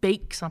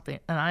bake something.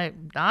 And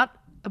I'm not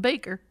a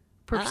baker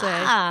per se.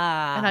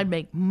 And I'd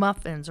make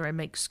muffins or I'd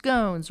make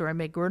scones or I'd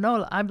make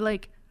granola. I'm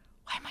like,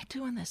 why am I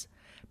doing this?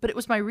 But it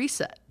was my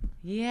reset.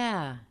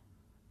 Yeah.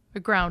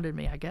 It grounded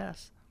me, I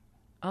guess.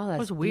 Oh, that's it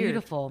was weird.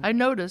 Beautiful. I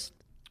noticed.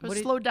 I was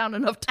slowed down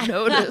enough to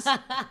notice.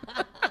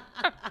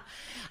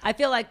 I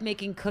feel like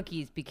making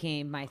cookies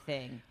became my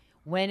thing.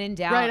 When in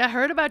doubt. Right, I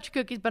heard about your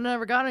cookies, but I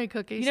never got any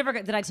cookies. You never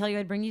got, did I tell you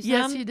I'd bring you some?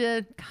 Yes, you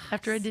did.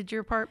 After I did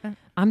your apartment.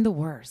 I'm the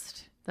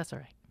worst. That's all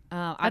right.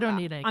 I don't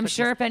need any I'm cookies.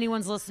 sure if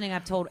anyone's listening,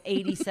 I've told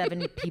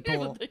 87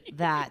 people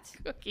that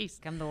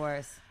cookies. I'm the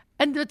worst.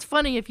 And it's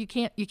funny if you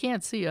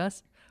can't see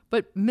us,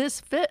 but Miss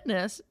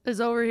Fitness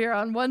is over here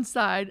on one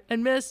side,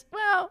 and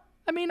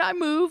I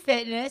move.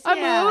 Fitness,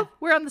 I move.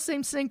 We're on the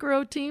same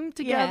synchro team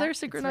together,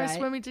 synchronized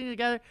swimming team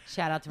together.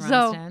 Shout out to Ron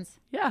Stones.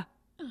 Yeah.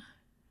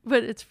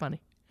 But it's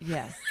funny.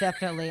 Yes,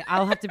 definitely.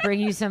 I'll have to bring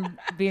you some.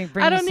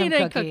 I don't need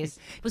any cookies.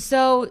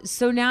 So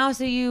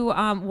you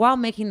while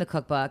making the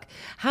cookbook,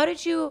 how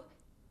did you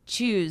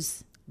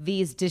choose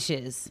these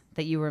dishes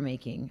that you were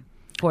making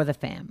for the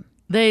fam?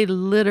 They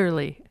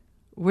literally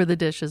were the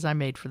dishes I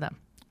made for them.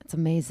 That's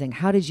amazing.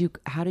 How did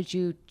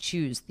you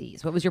choose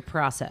these? What was your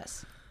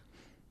process?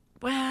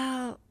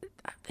 Well,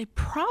 they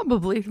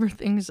probably were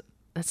things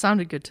that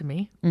sounded good to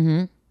me.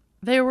 Mm-hmm.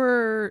 They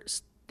were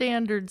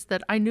standards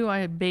that I knew I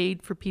had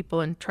made for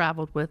people and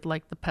traveled with,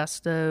 like the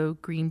pesto,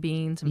 green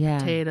beans, and Yeah.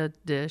 potato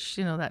dish.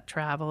 You know, that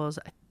travels.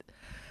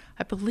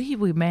 I believe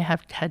we may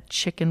have had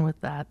chicken with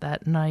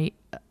that night.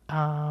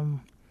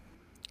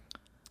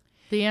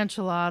 The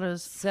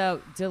enchiladas.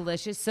 So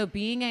delicious. So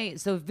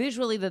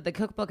visually the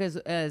cookbook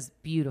is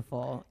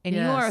beautiful, and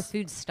you are a Yes.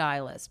 food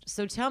stylist.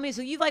 So tell me,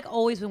 so you've like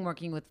always been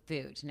working with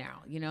food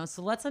now,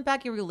 So let's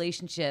unpack your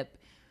relationship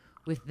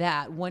with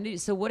that.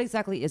 So what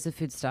exactly is a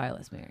food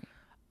stylist, Mary?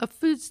 A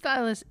food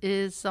stylist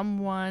is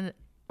someone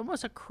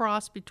almost a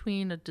cross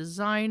between a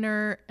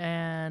designer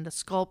and a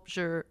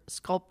sculptor,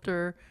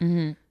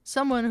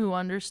 someone who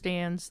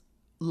understands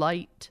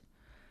light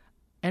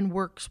and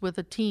works with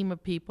a team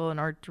of people, an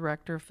art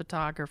director,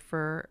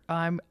 photographer.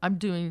 I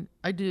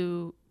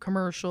do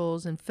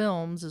commercials and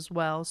films as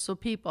well, so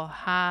people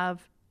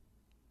have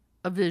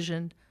a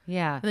vision.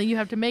 Yeah. And then you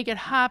have to make it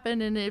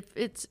happen, and if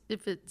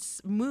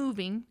it's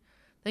moving,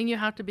 then you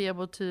have to be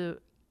able to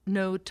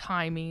know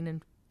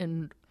timing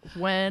and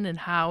when and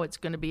how it's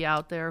going to be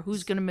out there,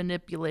 who's going to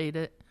manipulate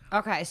it.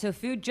 Okay, so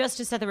food, just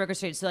to set the record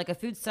straight, so like a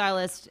food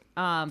stylist,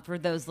 for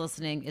those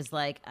listening, is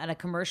like at a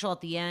commercial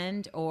at the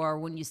end, or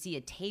when you see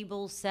a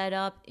table set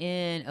up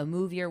in a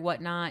movie or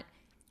whatnot,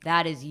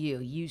 that is you.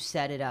 You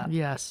set it up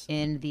Yes.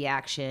 in the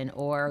action.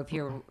 Or if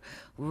you're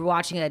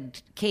watching a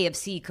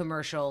KFC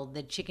commercial,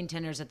 the chicken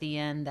tenders at the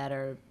end that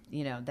are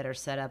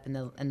set up in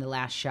the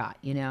last shot,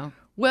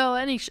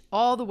 Well,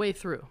 all the way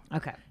through.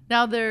 Okay.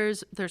 Now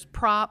there's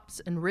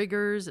props and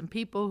riggers and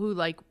people who,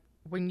 like,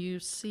 when you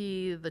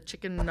see the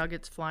chicken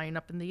nuggets flying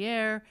up in the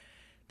air,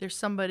 there's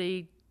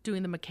somebody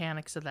doing the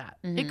mechanics of that.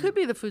 It could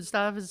be the food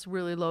stuff is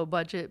really low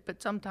budget,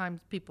 but sometimes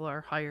people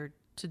are hired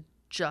to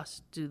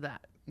just do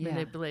that,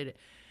 manipulate it.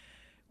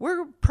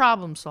 We're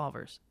problem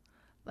solvers.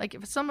 Like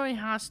if somebody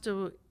has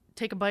to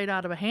take a bite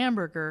out of a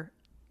hamburger,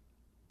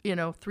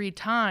 3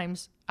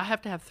 times, I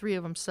have to have 3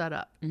 of them set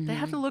up. They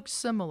have to look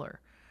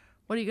similar.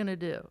 What are you going to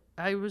do?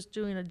 I was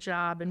doing a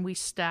job and we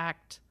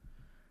stacked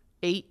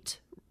 8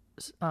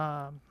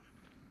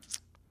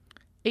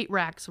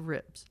 racks of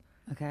ribs.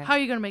 Okay. How are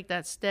you going to make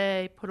that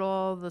stay? Put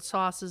all the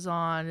sauces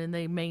on and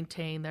they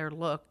maintain their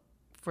look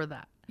for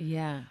that.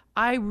 Yeah.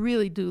 I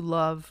really do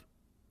love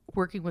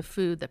working with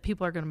food that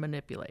people are going to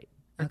manipulate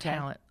or Okay.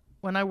 talent.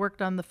 When I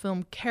worked on the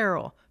film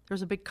Carol, there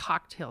was a big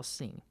cocktail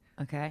scene.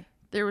 Okay.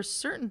 There were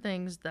certain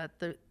things that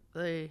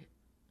the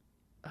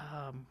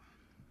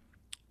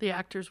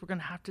actors were going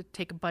to have to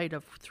take a bite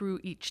of through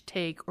each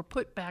take or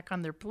put back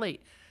on their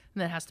plate,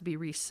 and that has to be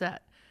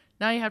reset.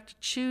 Now you have to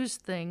choose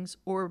things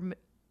or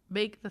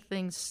make the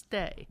things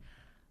stay.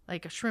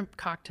 Like a shrimp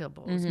cocktail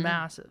bowl is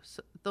massive.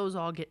 So those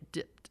all get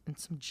dipped in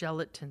some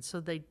gelatin so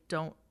they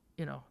don't,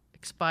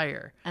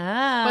 expire. Oh.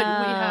 But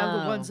we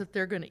have the ones that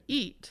they're going to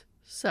eat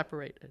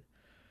separated.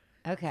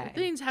 Okay.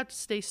 Things have to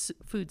stay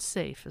food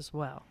safe as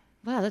well.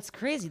 Wow, that's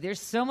crazy. There's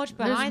so much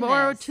There's behind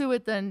more this. to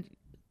it than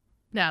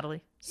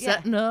Natalie Yeah.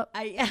 setting up.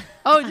 I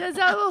Oh, is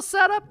that a little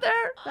setup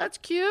there? That's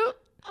cute.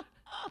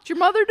 Did your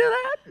mother do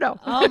that? No.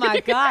 Oh my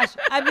gosh.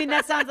 I mean,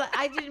 that sounds like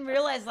I didn't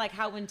realize like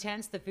how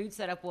intense the food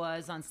setup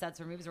was on sets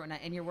for movies or whatnot.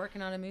 And you're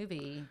working on a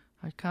movie.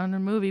 I kind of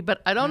movie, but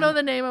I don't know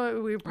the name of it.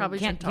 We probably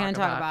Can't shouldn't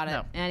talk about it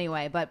No.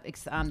 anyway. But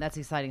that's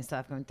exciting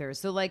stuff going through.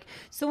 So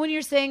when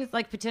you're saying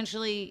like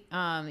potentially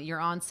you're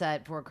on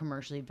set for a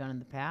commercial you've done in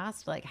the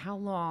past, like how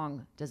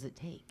long does it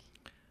take?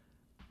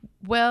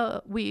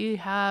 Well, we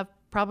have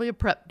probably a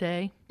prep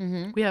day.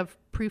 We have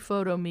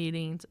pre-photo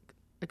meetings,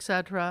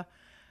 etc.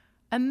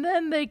 And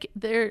then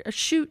a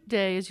shoot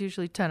day is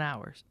usually 10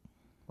 hours.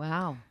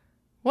 Wow.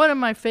 One of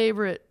my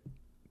favorite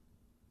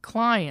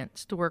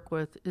clients to work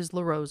with is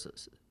La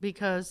Rosa's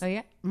because Oh,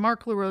 yeah?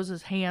 Mark La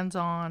Rosa's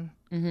hands-on.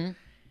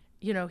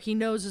 He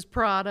knows his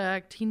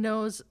product. He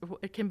knows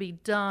it can be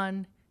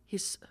done. He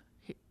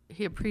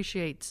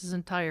appreciates his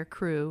entire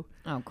crew.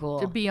 Oh, cool.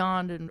 To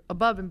beyond and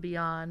above and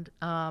beyond.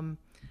 And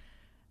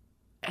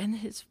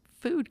his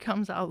food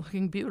comes out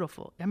looking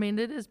beautiful. I mean,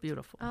 it is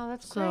beautiful. Oh,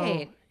 that's So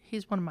great.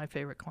 he's one of my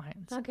favorite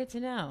clients. Oh, good to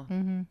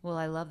know. Well,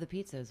 I love the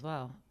pizza as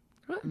well.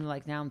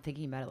 Now I'm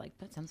thinking about it like,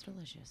 that sounds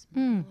delicious.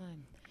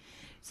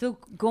 So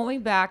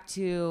going back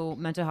to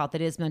mental health,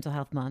 it is Mental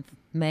Health Month.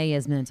 May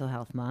is Mental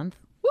Health Month.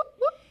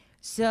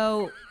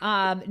 So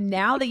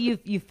now that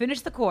you've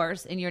finished the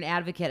course and you're an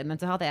advocate, a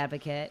mental health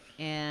advocate,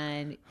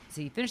 and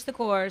so you finished the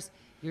course,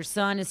 your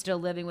son is still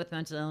living with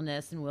mental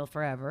illness and will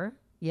forever.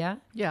 Yeah?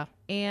 Yeah.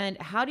 And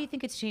how do you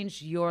think it's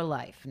changed your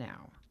life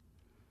now?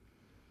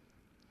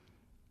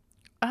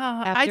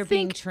 After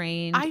being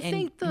trained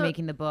and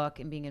making the book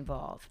and being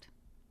involved.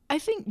 I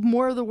think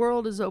more of the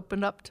world is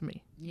opened up to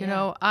me. Yeah. You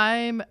know,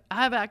 I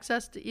have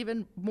access to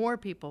even more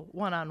people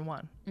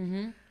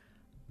one-on-one.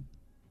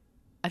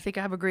 I think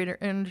I have a greater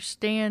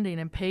understanding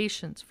and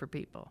patience for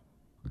people.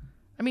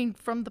 I mean,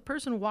 from the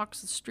person who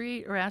walks the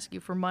street or asks you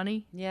for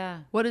money,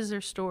 Yeah. what is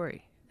their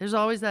story? There's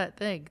always that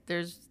thing.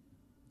 There's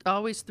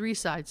always three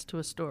sides to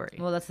a story.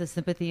 Well, that's the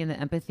sympathy and the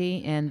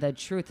empathy, and the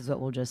truth is what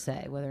we'll just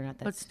say, whether or not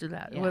that's. Let's do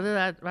that. yeah. Whether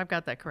that I've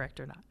got that correct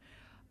or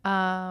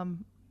not.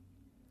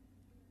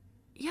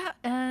 Yeah,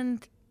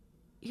 and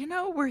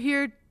we're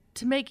here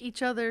to make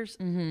each other's,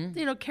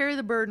 carry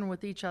the burden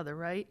with each other,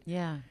 right?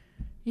 Yeah.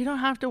 You don't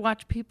have to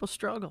watch people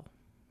struggle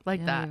like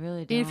Yeah, that. you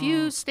really If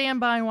you don't. stand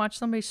by and watch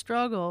somebody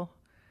struggle,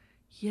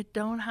 you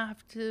don't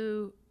have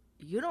to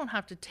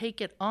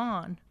take it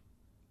on,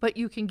 but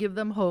you can give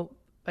them hope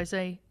by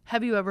saying,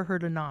 "Have you ever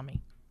heard of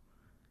NAMI?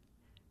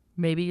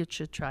 Maybe you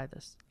should try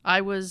this."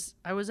 I was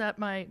at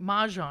my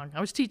mahjong. I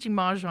was teaching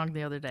mahjong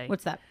the other day.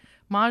 What's that?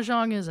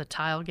 Mahjong is a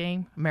tile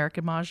game,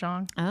 American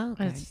mahjong. Oh,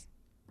 okay. It's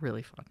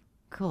really fun.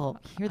 Cool.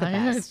 You're the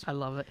best. I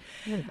love it.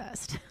 You're the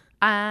best.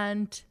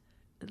 And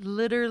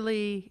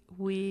literally,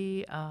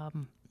 we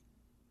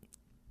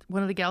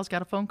one of the gals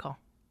got a phone call.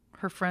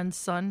 Her friend's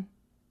son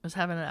was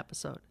having an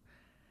episode.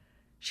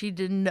 She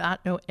did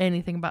not know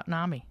anything about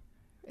NAMI.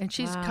 And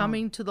she's Wow.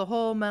 coming to the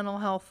whole mental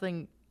health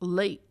thing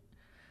late.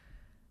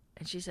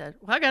 And she said,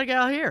 "Well, I got to get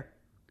out here.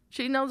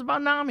 She knows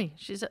about NAMI."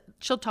 She said,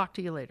 "She'll talk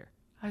to you later."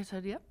 I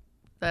said, "Yep."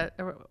 That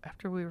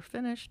after we were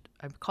finished,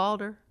 I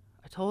called her.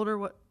 I told her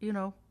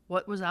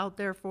what was out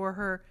there for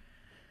her.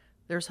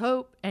 There's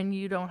hope, and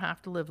you don't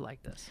have to live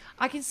like this.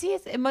 I can see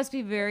it must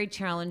be very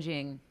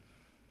challenging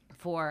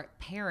for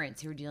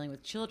parents who are dealing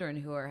with children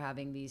who are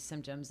having these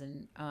symptoms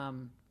and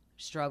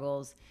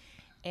struggles,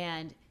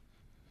 and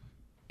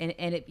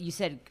you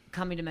said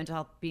coming to mental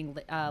health being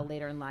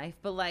later in life,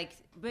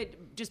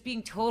 but just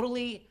being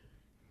totally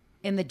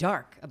in the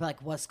dark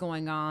about what's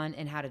going on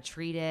and how to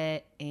treat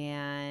it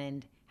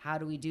and how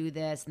do we do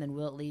this, and then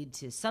will it lead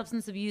to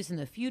substance abuse in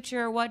the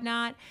future or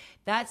whatnot.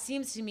 That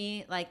seems to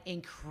me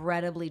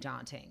incredibly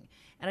daunting.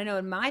 And I know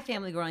in my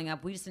family growing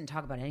up, we just didn't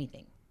talk about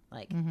anything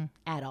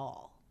at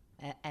all.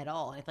 At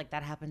all. And I feel like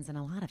that happens in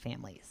a lot of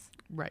families.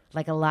 Right.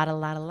 A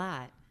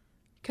lot.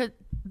 Because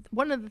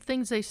one of the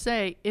things they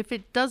say, if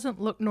it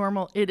doesn't look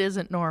normal, it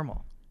isn't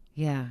normal.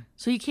 Yeah.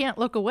 So you can't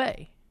look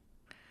away.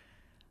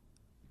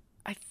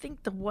 I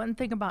think the one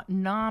thing about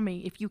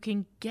NAMI, if you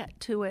can get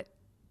to it,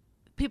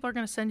 people are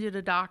going to send you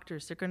to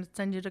doctors. They're going to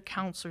send you to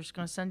counselors,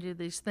 going to send you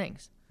these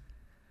things.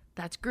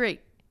 That's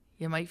great.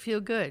 You might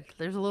feel good.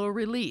 There's a little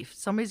relief.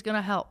 Somebody's going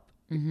to help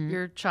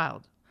your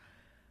child.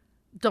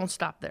 Don't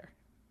stop there.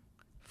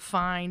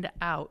 Find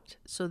out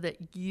so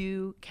that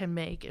you can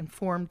make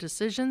informed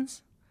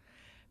decisions,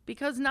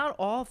 because not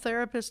all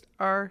therapists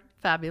are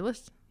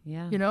fabulous.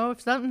 Yeah.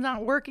 If something's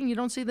not working, you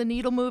don't see the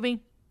needle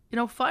moving,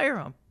 fire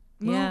them.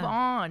 Move Yeah.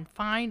 on.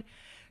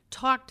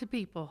 Talk to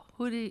people.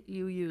 Who do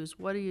you use?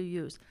 What do you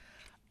use?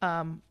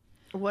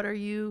 Where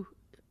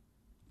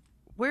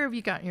have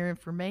you gotten your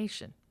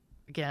information?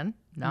 Again,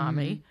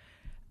 NAMI.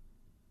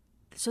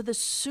 So the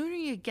sooner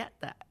you get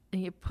that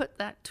and you put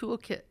that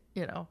toolkit,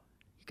 you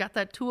got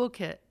that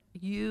toolkit,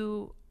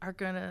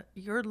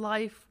 your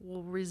life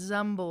will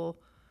resemble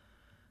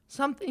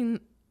something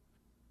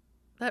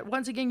that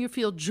once again you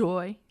feel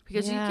joy,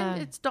 because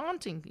it's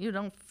daunting. You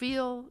don't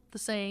feel the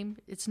same.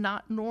 It's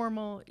not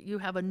normal. You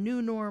have a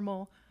new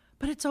normal,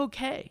 but it's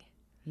okay.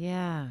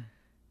 Yeah.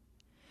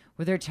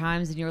 Were there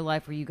times in your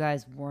life where you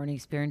guys weren't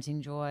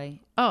experiencing joy?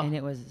 Oh, and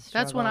it was a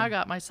that's when struggle? I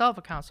got myself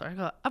a counselor. I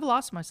go, I've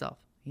lost myself.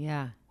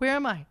 Yeah. Where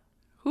am I?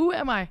 Who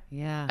am I?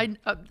 Yeah. I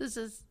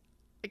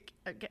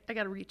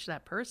got to reach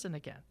that person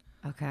again.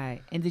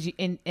 Okay. And did you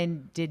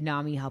and did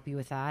NAMI help you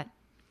with that?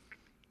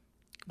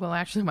 Well,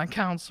 actually, my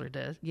counselor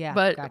did. Yeah.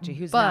 but Gotcha.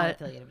 Who's not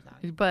affiliated with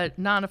NAMI? But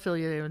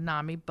non-affiliated with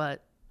NAMI.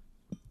 But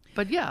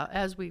yeah,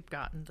 as we've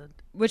gotten the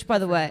Which, by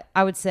the way,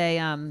 I would say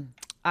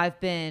I've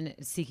been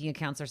seeking a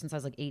counselor since I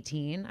was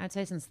 18. I'd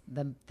say since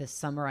the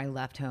summer I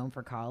left home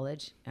for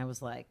college. I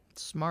was like,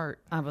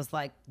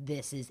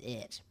 this is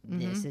it.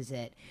 This is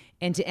it.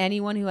 And to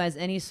anyone who has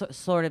any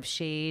sort of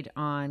shade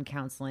on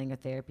counseling or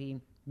therapy,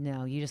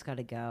 no, you just got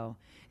to go.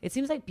 It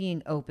seems like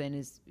being open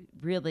is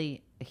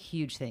really a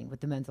huge thing with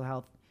the mental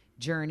health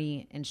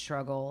journey and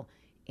struggle,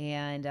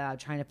 and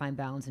trying to find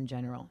balance in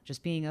general.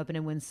 Just being open,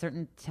 and when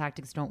certain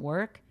tactics don't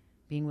work,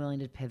 being willing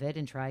to pivot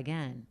and try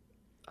again.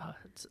 Oh,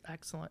 it's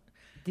excellent.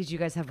 Did you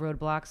guys have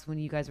roadblocks when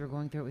you guys were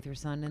going through it with your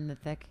son in the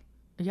thick?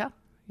 Yeah.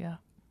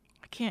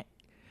 I can't.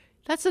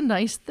 That's a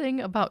nice thing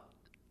about,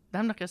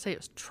 I'm not going to say it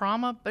was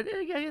trauma, but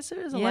I guess it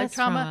is a life it's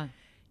trauma.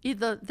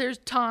 Either there's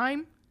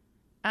time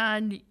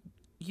and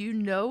you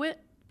know it,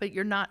 but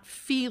you're not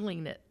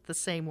feeling it the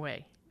same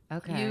way.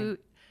 Okay. You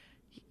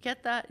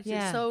get that?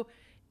 Yeah. So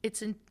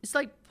it's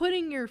like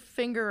putting your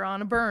finger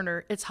on a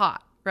burner. It's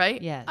hot,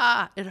 right? Yes.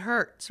 It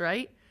hurts,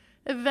 right?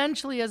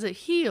 Eventually, as it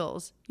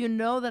heals, you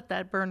know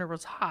that burner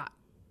was hot,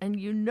 and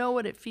you know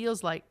what it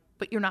feels like,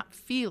 but you're not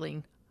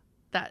feeling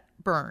that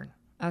burn.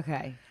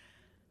 Okay.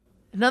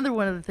 Another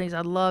one of the things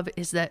I love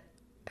is that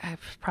I have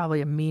probably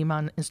a meme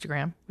on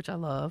Instagram, which I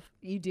love.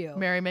 You do.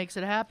 Mary makes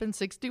it happen,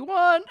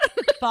 61.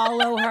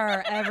 Follow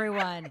her,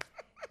 everyone.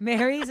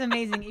 Mary's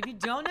amazing. If you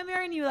don't know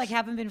Mary and you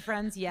haven't been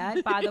friends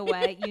yet, by the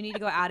way, you need to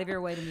go out of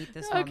your way to meet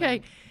this woman.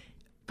 Okay.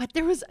 But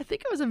I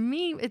think it was a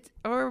meme,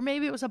 or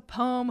maybe it was a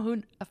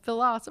poem a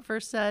philosopher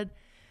said,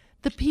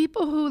 The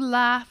people who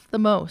laugh the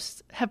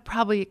most have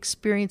probably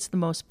experienced the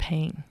most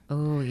pain.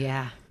 Oh,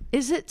 yeah.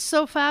 Is it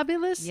so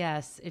fabulous?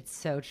 Yes, it's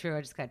so true.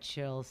 I just got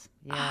chills.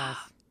 Yes.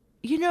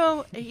 You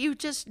know, you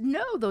just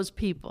know those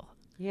people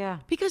Yeah.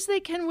 because they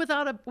can, with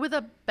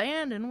a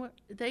band, and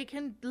they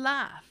can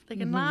laugh. They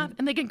can laugh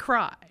and they can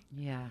cry.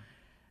 Yeah.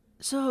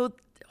 So,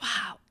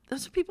 wow,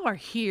 those people are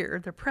here.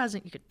 They're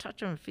present. You can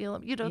touch them and feel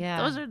them. You know,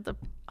 Yeah. those are the.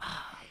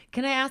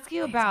 Can I ask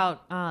you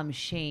about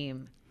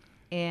shame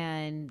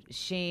and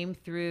shame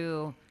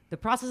through the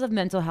process of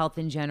mental health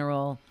in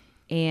general,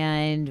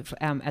 and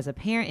as a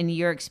parent in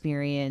your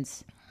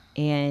experience?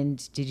 And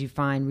did you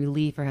find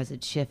relief, or has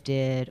it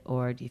shifted,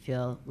 or do you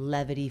feel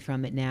levity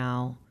from it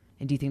now?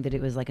 And do you think that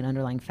it was like an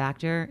underlying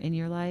factor in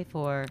your life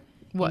or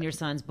What? in your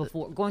sons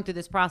before going through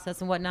this process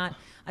and whatnot?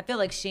 I feel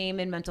like shame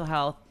and mental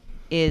health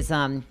is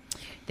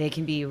they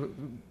can be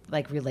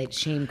like relate.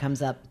 Shame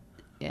comes up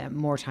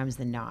more times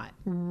than not.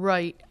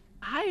 Right.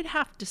 I'd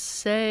have to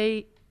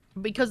say,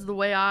 because of the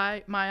way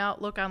my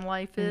outlook on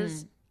life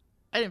is,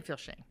 I didn't feel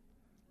shame.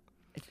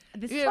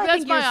 This Yeah, is why I that's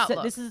think my you're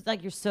outlook. this is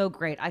like you're so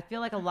great. I feel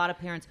like a lot of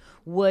parents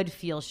would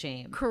feel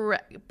shame.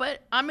 Correct.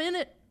 But I'm in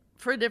it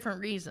for a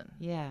different reason.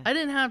 Yeah. I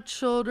didn't have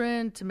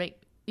children to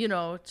make,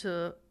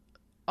 to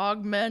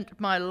augment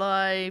my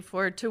life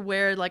or to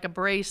wear like a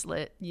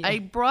bracelet. Yeah. I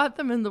brought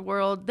them in the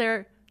world.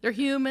 They're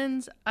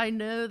humans. I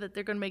know that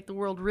they're going to make the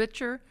world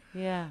richer,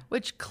 Yeah.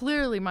 which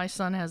clearly my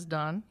son has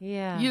done.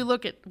 Yeah. You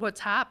look at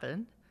what's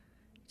happened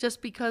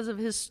just because of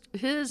his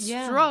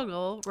Yeah.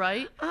 struggle,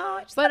 right?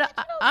 Oh, But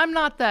I'm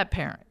not that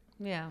parent.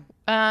 yeah.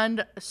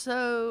 And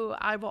so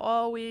I've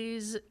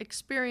always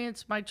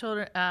experienced my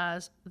children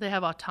as they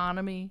have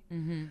autonomy.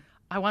 Mm-hmm.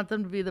 I want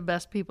them to be the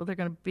best people they're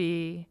going to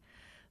be.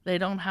 They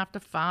don't have to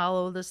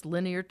follow this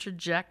linear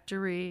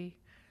trajectory.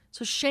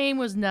 So shame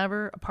was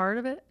never a part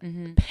of it.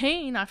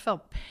 Pain, I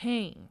felt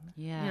pain.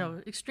 Yeah.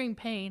 Extreme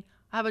pain.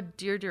 I have a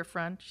dear, dear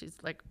friend. She's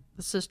like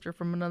the sister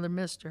from another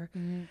mister.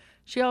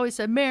 She always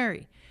said,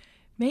 Mary,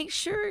 make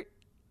sure,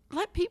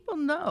 let people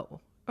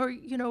know, or,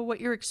 what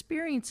you're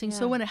experiencing.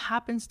 So Yeah. when it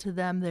happens to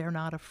them, they're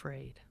not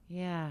afraid.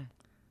 Yeah.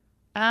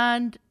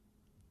 And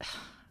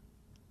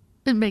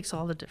it makes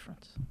all the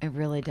difference. It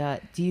really does.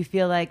 Do you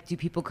feel like do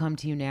people come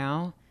to you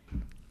now?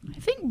 I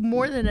think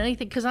more than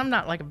anything, because I'm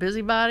not like a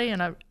busybody,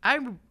 and I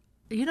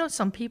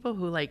some people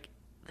who like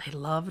they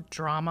love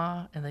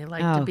drama and they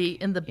like to Oh, be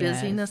in the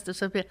yes. busyness.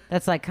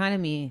 That's like kind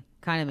of me.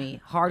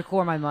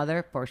 Hardcore my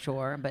mother for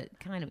sure, but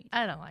kind of me.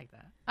 I don't like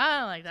that.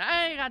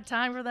 I ain't got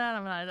time for that.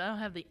 I don't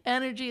have the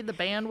energy, the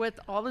bandwidth,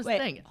 all this Wait,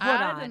 thing. hold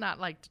I on. did not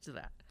like to do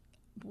that.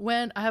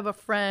 When I have a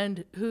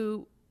friend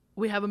who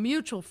we have a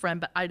mutual friend,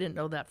 but I didn't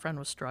know that friend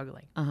was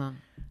struggling. Uh-huh.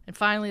 And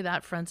finally,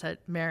 that friend said,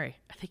 Mary,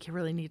 I think you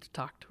really need to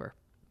talk to her.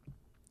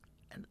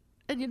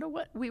 And you know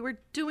what? We were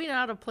doing it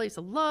out of a place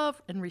of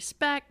love and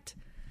respect.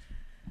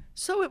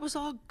 So it was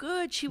all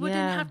good. She wouldn't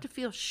Yeah. have to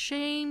feel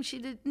shame. She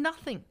did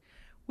nothing.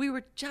 We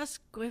were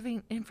just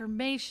giving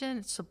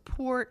information,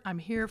 support. I'm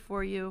here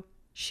for you.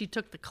 She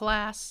took the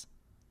class.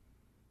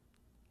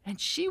 And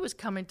she was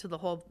coming to the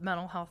whole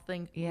mental health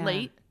thing Yeah.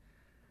 late.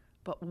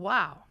 But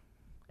wow.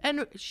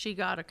 And she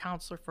got a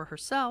counselor for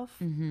herself.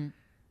 Mm-hmm.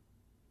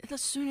 The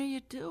sooner you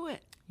do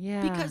it.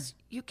 Yeah. Because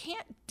you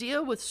can't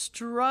deal with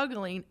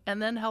struggling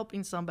and then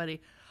helping somebody.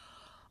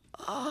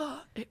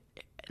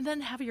 And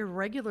then have your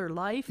regular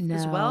life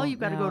as well. No, You've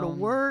got to go to no.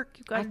 work.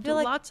 You've got I to do feel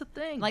like- lots of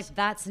things. Like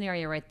that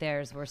scenario right there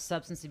is where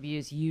substance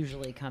abuse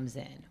usually comes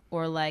in.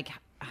 Or like,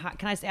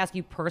 can I just ask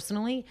you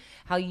personally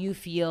how you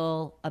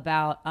feel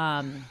about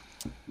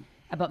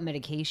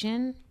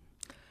medication?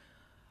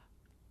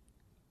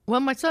 well,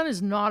 my son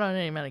is not on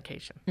any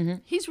medication. Mm-hmm.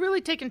 He's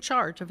really taken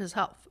charge of his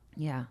health.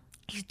 Yeah.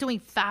 He's doing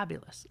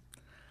fabulous.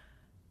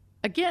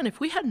 Again, if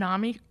we had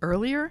NAMI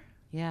earlier,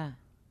 Yeah.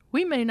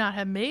 we may not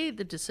have made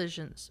the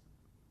decisions,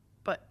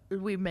 but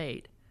we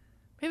made.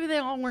 Maybe they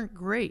all weren't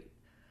great.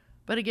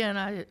 But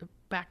again,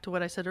 back to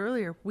what I said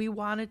earlier, we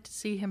wanted to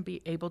see him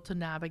be able to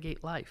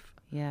navigate life.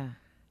 Yeah.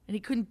 And he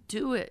couldn't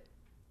do it,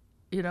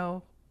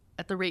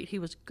 at the rate he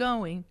was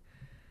going.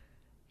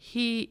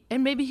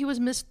 And maybe he was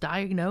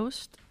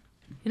misdiagnosed.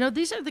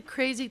 These are the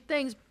crazy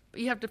things.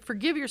 You have to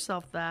forgive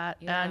yourself that.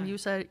 Yeah. And you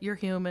said, you're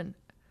human.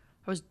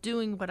 I was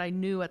doing what I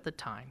knew at the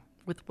time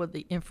with what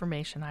the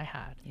information I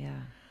had.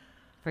 Yeah.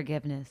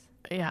 Forgiveness.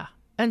 Yeah.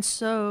 And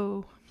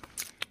so,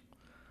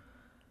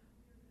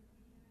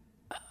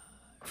 I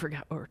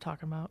forgot what we're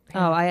talking about.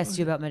 Oh, I asked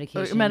you about medication.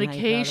 how you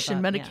felt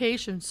about-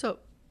 Medication. So,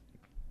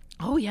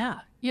 oh yeah.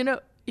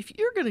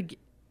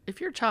 If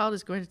your child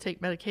is going to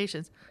take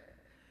medications,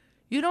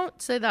 you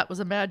don't say that was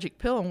a magic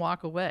pill and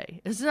walk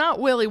away. It's not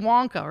Willy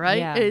Wonka, right?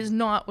 Yeah. It is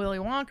not Willy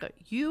Wonka.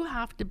 You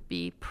have to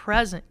be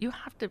present.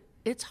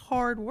 It's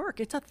hard work.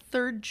 It's a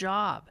third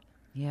job.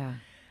 Yeah.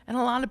 And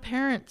a lot of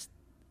parents,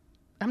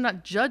 I'm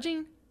not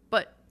judging,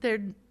 but they're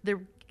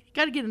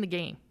got to get in the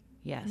game.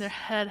 Yes. Their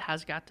head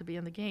has got to be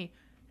in the game.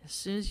 As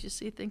soon as you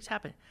see things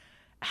happen,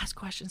 ask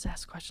questions,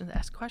 ask questions,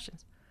 ask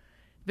questions.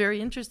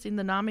 Very interesting,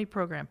 the NAMI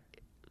program.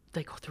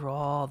 They go through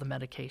all the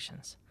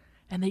medications.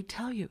 And they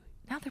tell you,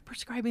 now they're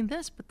prescribing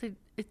this, but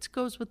it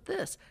goes with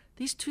this.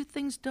 These two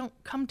things don't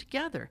come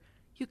together.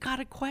 You got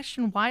to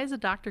question, why is a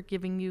doctor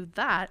giving you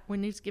that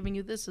when he's giving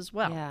you this as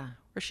well? Yeah.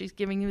 Or she's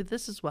giving you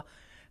this as well.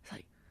 It's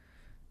like,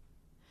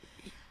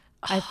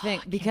 I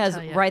think because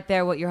tell ya. right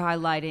there, what you're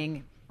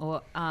highlighting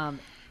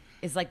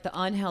is like the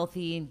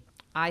unhealthy.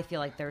 I feel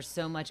like there's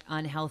so many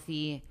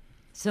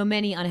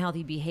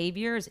unhealthy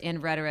behaviors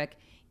and rhetoric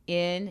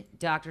in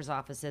doctors'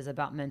 offices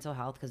about mental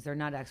health because they're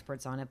not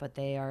experts on it, but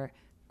they are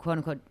quote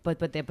unquote,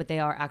 but they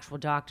are actual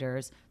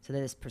doctors. So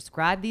they just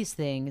prescribe these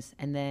things,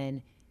 and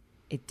then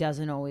it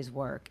doesn't always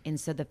work. And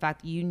so the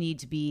fact that you need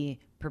to be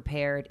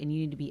prepared and you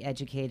need to be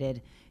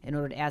educated in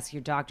order to ask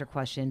your doctor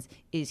questions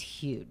is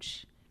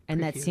huge. And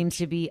Pretty that seems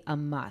to be a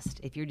must.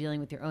 If you're dealing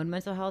with your own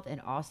mental health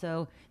and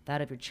also that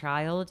of your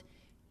child,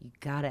 you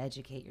got to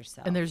educate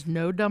yourself. and there's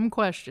no dumb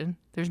question.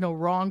 There's no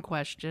wrong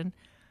question.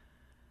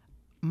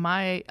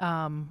 If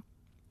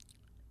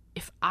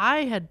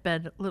I had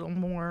been a little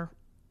more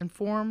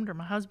informed, or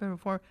my husband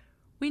informed,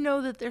 we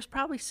know that there's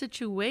probably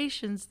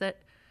situations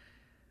that,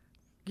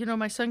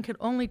 my son could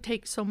only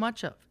take so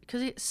much of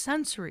because it's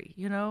sensory,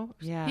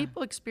 Yeah.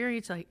 People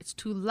experience like it's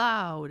too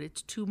loud,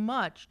 it's too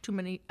much, too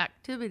many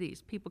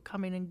activities, people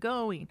coming and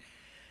going,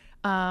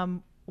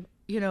 in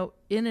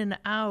and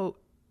out,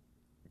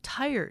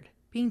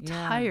 being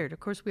Yeah. tired. Of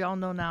course, we all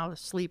know now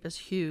sleep is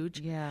huge.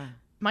 Yeah.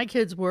 My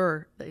kids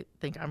they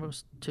think I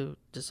was too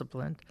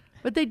disciplined,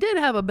 but they did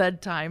have a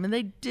bedtime and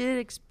they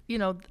did,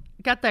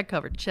 got that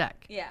covered.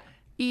 Check. Yeah.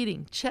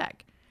 Eating,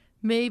 check.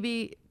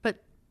 Maybe,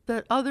 but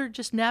the other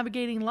just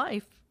navigating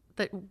life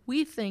that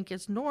we think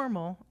is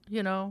normal,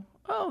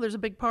 oh, there's a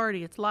big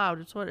party, it's loud,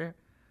 it's whatever.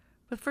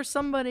 But for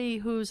somebody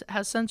who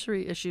has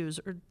sensory issues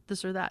or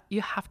this or that,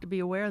 you have to be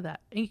aware of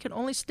that. And you can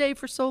only stay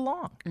for so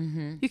long.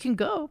 Mm-hmm. You can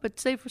go, but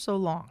stay for so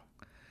long.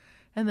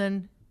 And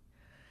then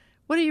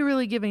what are you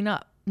really giving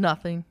up?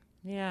 Nothing.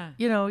 Yeah.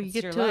 You It's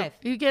get your to life.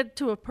 you get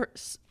to a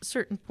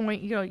certain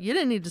point. You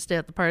didn't need to stay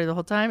at the party the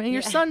whole time, and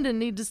your son didn't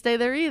need to stay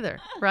there either,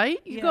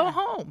 right? You go Yeah.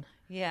 home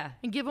Yeah.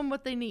 and give them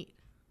what they need.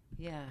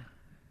 Yeah.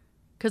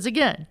 Because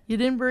again, you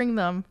didn't bring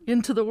them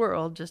into the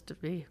world just to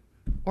be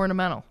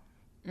ornamental,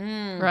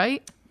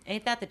 right?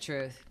 Ain't that the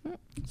truth?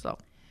 So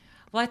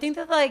Well, I think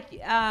that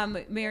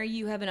Mary,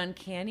 you have an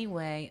uncanny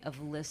way of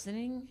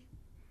listening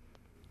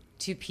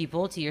to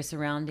people, to your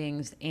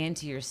surroundings, and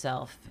to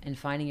yourself, and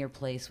finding your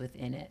place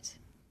within it.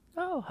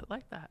 I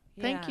like that.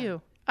 Thank Yeah.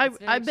 you. It's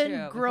very I've true. been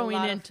With a growing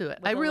lot of- into it.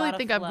 with I a really lot of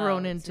think I've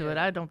grown flow, into too. it.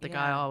 I don't think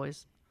I Yeah.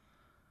 always.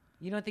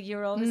 You don't think you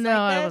were always No, like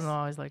I this? wasn't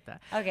always like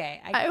that.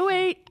 Okay.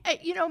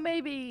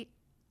 Maybe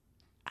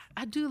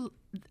I do.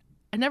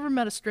 I never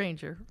met a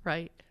stranger,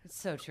 right? It's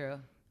so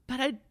true.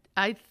 But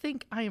I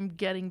think I am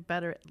getting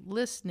better at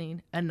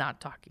listening and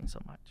not talking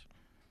so much.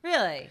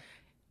 Really?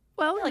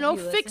 Well, feel like you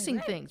listen fixing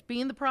great. things,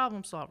 being the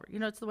problem solver.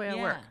 It's the way I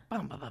work. Yeah.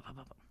 Bum, bum, bum, bum,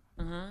 bum,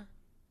 bum. Uh-huh.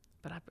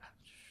 But I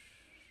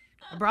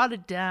brought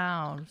it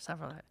down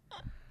several.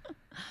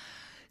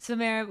 So,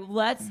 Mary,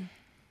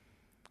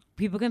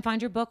 people can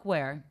find your book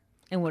where,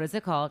 and what is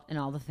it called, and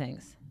all the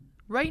things.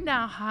 Right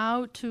now,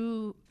 how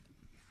to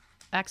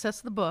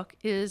access the book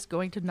is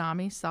going to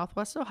NAMI,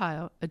 Southwest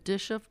Ohio, A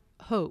Dish of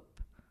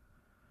Hope,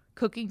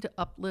 Cooking to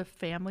Uplift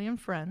Family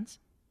and Friends.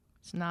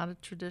 It's not a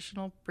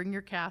traditional bring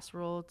your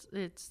casserole.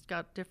 It's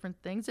got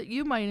different things that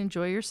you might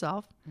enjoy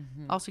yourself.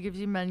 Also gives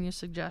you menu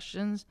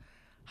suggestions,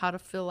 how to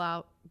fill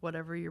out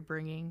whatever you're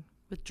bringing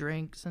with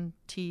drinks and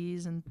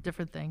teas and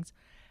different things.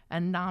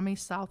 And NAMI,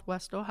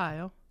 Southwest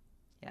Ohio.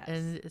 Yes.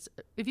 And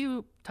if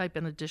you type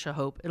in A Dish of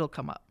Hope, it'll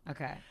come up.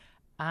 Okay.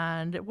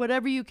 And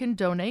whatever you can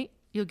donate,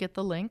 you'll get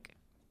the link.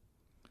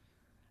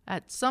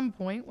 At some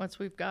point, once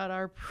we've got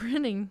our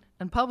printing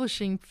and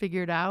publishing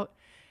figured out,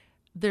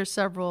 there's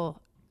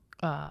several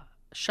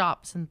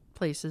shops and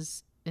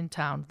places in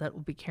town that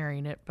will be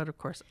carrying it. But of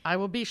course, I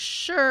will be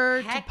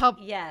sure to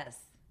yes.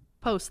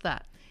 post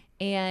that.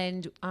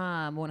 And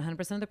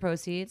 100% of the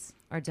proceeds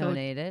are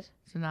donated.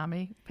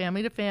 Tsunami,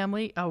 family to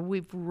family.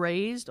 We've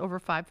raised over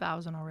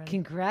 $5,000 already.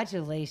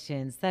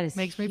 Congratulations. That is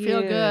Makes me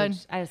feel good.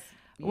 huge.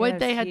 What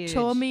they had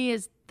told me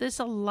is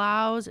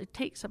it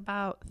takes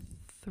about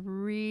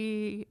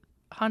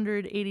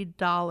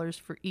 $380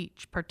 for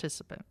each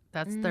participant.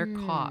 That's their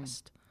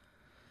cost.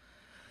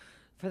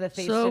 for the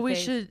face So to we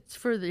face. should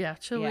Yeah.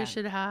 we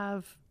should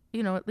have,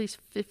 at least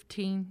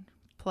 15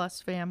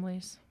 plus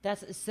families.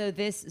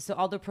 So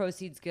all the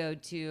proceeds go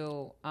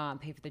to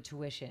pay for the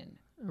tuition.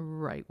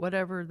 Right,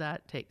 whatever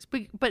that takes.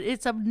 But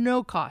it's of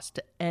no cost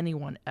to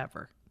anyone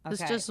ever.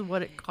 It's Okay. just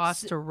what it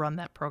costs to run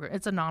that program.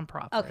 It's a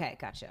nonprofit. Okay,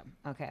 gotcha.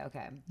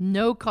 Okay.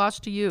 No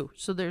cost to you.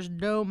 So there's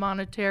no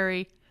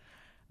monetary.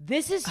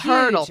 This is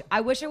Hurdle. huge.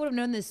 I wish I would have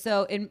known this.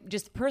 So,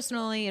 just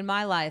personally in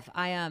my life,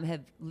 I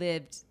have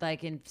lived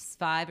like in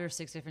 5 or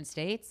 6 different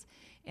states,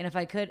 and if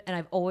I could, and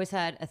I've always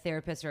had a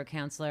therapist or a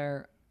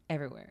counselor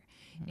everywhere.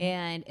 Mm-hmm.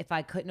 And if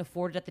I couldn't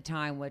afford it at the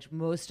time, which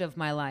most of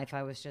my life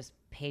I was just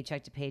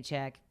paycheck to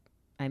paycheck.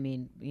 I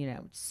mean,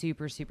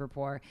 super, super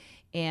poor,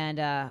 and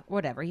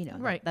whatever,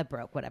 Right. that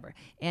broke, whatever,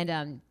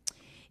 and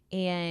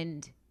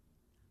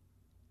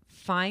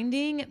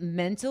finding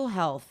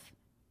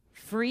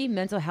free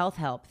mental health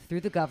help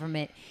through the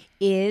government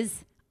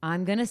is,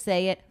 I'm going to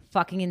say it,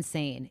 fucking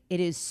insane. It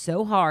is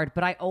so hard,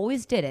 but I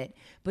always did it.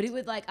 But it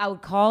would I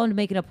would call and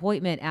make an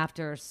appointment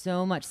after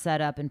so much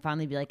setup and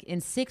finally be like,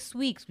 in 6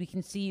 weeks, we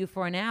can see you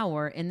for an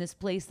hour in this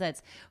place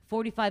that's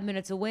 45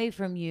 minutes away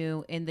from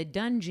you in the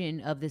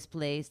dungeon of this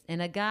place.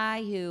 And a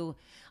guy who,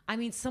 I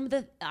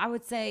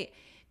would say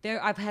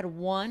I've had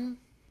one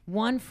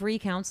free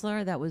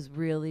counselor that was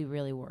really,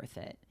 really worth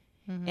it.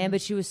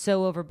 But she was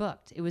so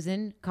overbooked. It was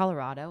in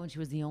Colorado and she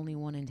was the only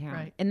one in town.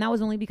 Right. And that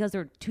was only because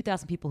there were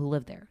 2,000 people who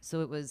lived there.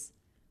 So it was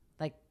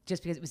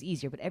just because it was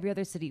easier, but every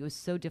other city it was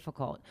so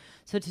difficult.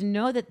 So to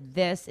know that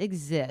this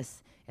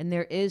exists and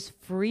there is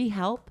free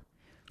help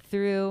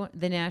through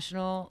the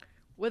national.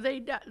 Well,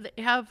 they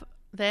have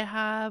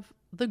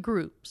the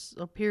groups,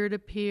 so peer to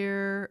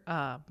peer,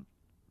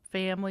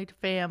 family to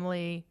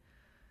family.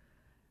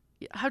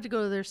 You have to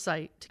go to their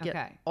site to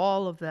get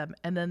all of them,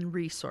 and then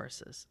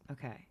resources.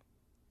 Okay,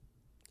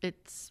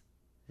 It's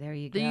there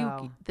you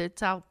go.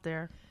 It's out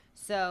there.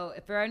 So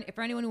for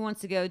anyone who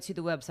wants to go to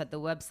the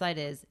website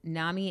is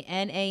NAMI,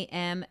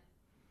 NAMISWOH.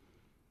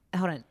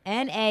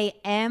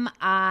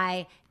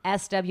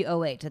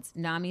 That's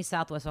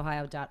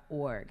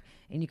NAMISouthwestOhio.org.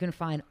 And you can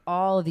find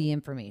all of the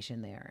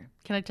information there.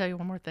 Can I tell you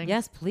one more thing?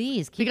 Yes,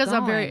 please. Keep because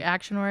going. I'm very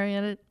action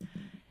oriented,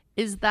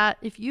 is that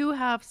if you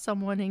have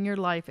someone in your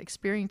life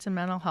experiencing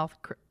mental health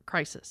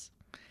crisis,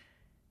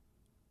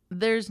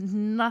 there's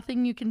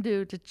nothing you can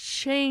do to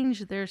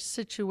change their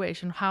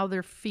situation, how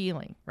they're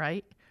feeling,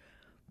 right?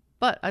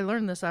 But I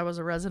learned this. I was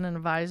a resident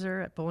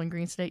advisor at Bowling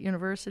Green State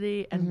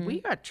University, and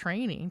we got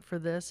training for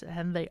this,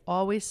 and they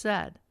always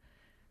said,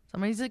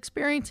 somebody's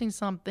experiencing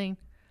something,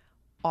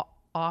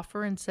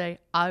 offer and say,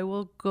 I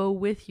will go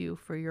with you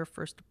for your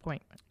first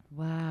appointment.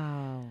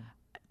 Wow.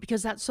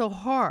 Because that's so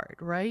hard,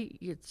 right?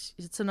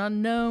 It's an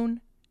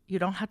unknown. You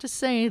don't have to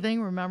say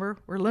anything. Remember,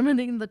 we're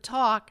limiting the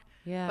talk.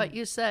 Yeah. But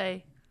you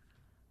say,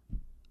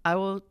 I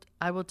will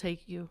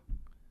take you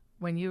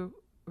when you're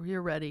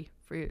ready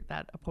for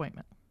that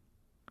appointment.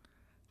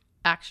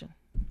 Action.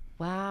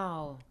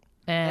 Wow.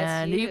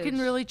 And That's you can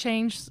huge. really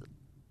change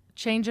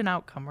an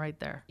outcome right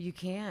there. You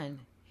can.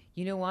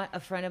 You know what?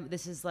 A friend of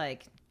this is I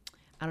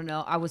don't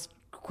know. I was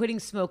quitting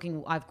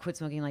smoking. I've quit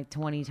smoking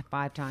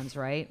 25 times,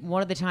 right?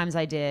 One of the times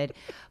I did,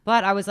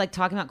 but I was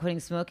talking about quitting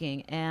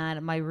smoking,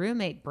 and my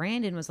roommate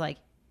Brandon was like,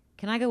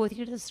 "Can I go with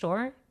you to the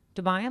store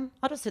to buy them?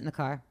 I'll just sit in the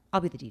car.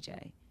 I'll be the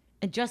DJ."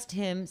 And just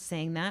him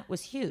saying that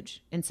was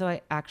huge, and so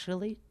I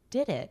actually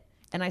did it,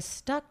 and I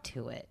stuck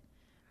to it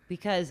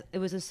because it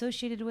was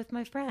associated with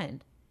my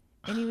friend,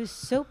 and he was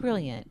so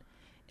brilliant.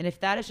 And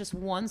if that is just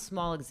one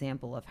small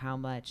example of how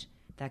much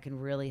that can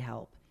really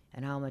help,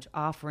 and how much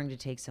offering to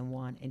take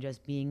someone and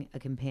just being a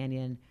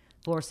companion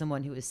for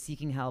someone who is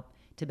seeking help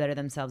to better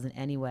themselves in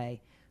any way,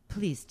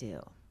 please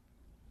do.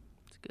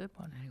 It's a good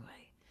one.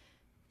 Anyway,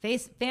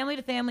 Family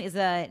to Family is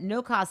a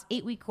no-cost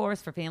 8-week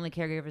course for family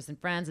caregivers and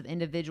friends of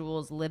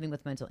individuals living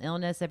with mental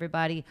illness,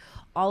 everybody.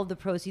 All of the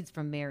proceeds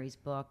from Mary's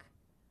book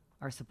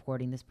are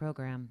supporting this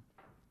program.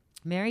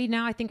 Mary,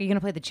 now I think, are you going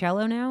to play the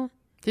cello now?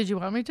 Did you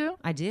want me to?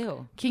 I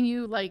do. Can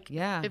you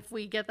Yeah. if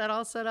we get that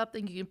all set up,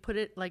 then you can put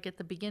it at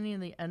the beginning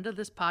and the end of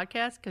this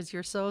podcast because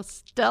you're so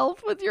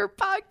stealth with your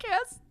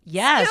podcast.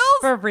 Yes, skills?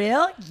 for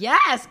real?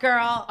 Yes,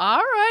 girl. All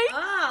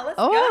right. Let's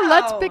go.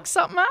 Let's pick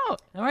something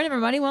out. All right,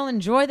 everybody. Well,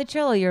 enjoy the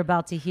cello you're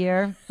about to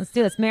hear. Let's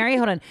do this. Mary,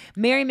 hold on.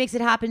 Mary Makes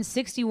It Happen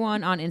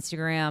 61 on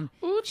Instagram.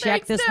 Ooh,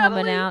 Check thanks, this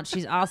woman Natalie. out.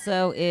 She's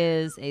also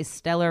is a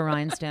stellar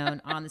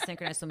rhinestone on the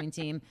synchronized swimming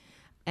team.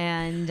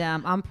 And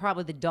I'm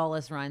probably the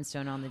dullest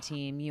rhinestone on the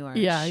team. You are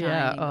Yeah.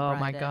 shining the Oh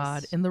my brightest.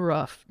 God, in the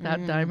rough,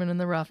 that diamond in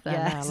the rough, that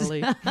Yes.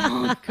 Natalie.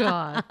 Oh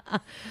God.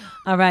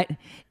 All right.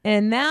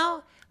 And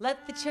now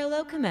let the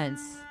cello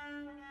commence.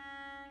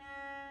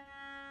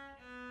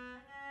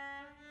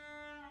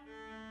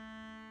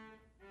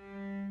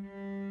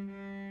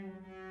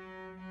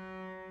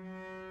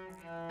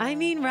 I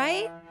mean,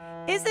 right?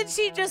 Isn't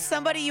she just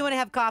somebody you want to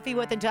have coffee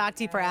with and talk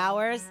to for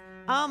hours?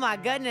 Oh my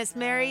goodness,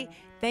 Mary.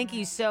 Thank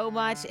you so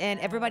much. And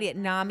everybody at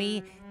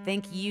NAMI,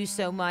 thank you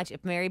so much.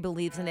 If Mary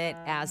believes in it,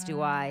 as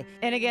do I.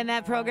 And again,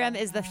 that program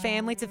is the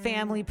Family to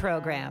Family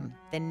program,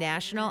 the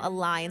National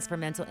Alliance for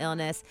Mental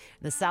Illness,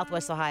 the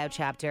Southwest Ohio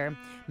chapter.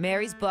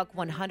 Mary's book,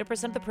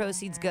 100% of the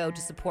proceeds go to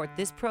support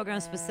this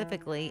program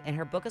specifically, and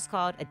her book is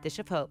called A Dish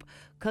of Hope,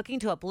 Cooking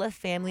to Uplift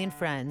Family and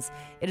Friends.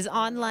 It is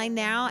online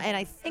now, and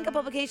I think a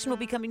publication will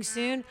be coming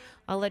soon.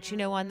 I'll let you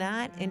know on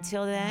that.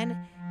 Until then,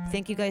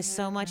 thank you guys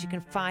so much. You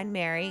can find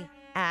Mary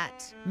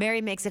at Mary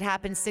Makes It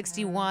Happen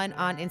 61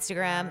 on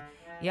Instagram.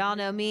 Y'all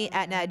know me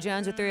at Nat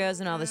Jones with 3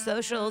 O's and all the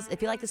socials.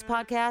 If you like this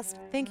podcast,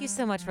 thank you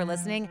so much for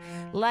listening.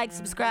 Like,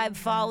 subscribe,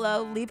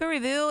 follow, leave a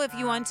review if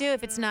you want to,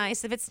 if it's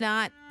nice. If it's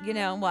not, you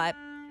know what,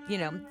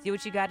 do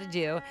what you got to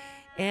do.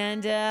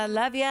 And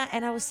love ya,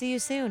 and I will see you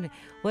soon.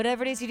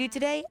 Whatever it is you do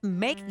today,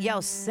 make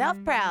yourself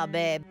proud,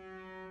 babe.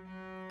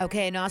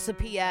 Okay, and also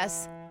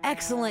P.S.,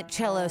 excellent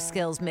cello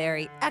skills,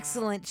 Mary.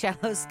 Excellent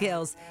cello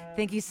skills.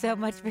 Thank you so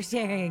much for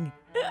sharing.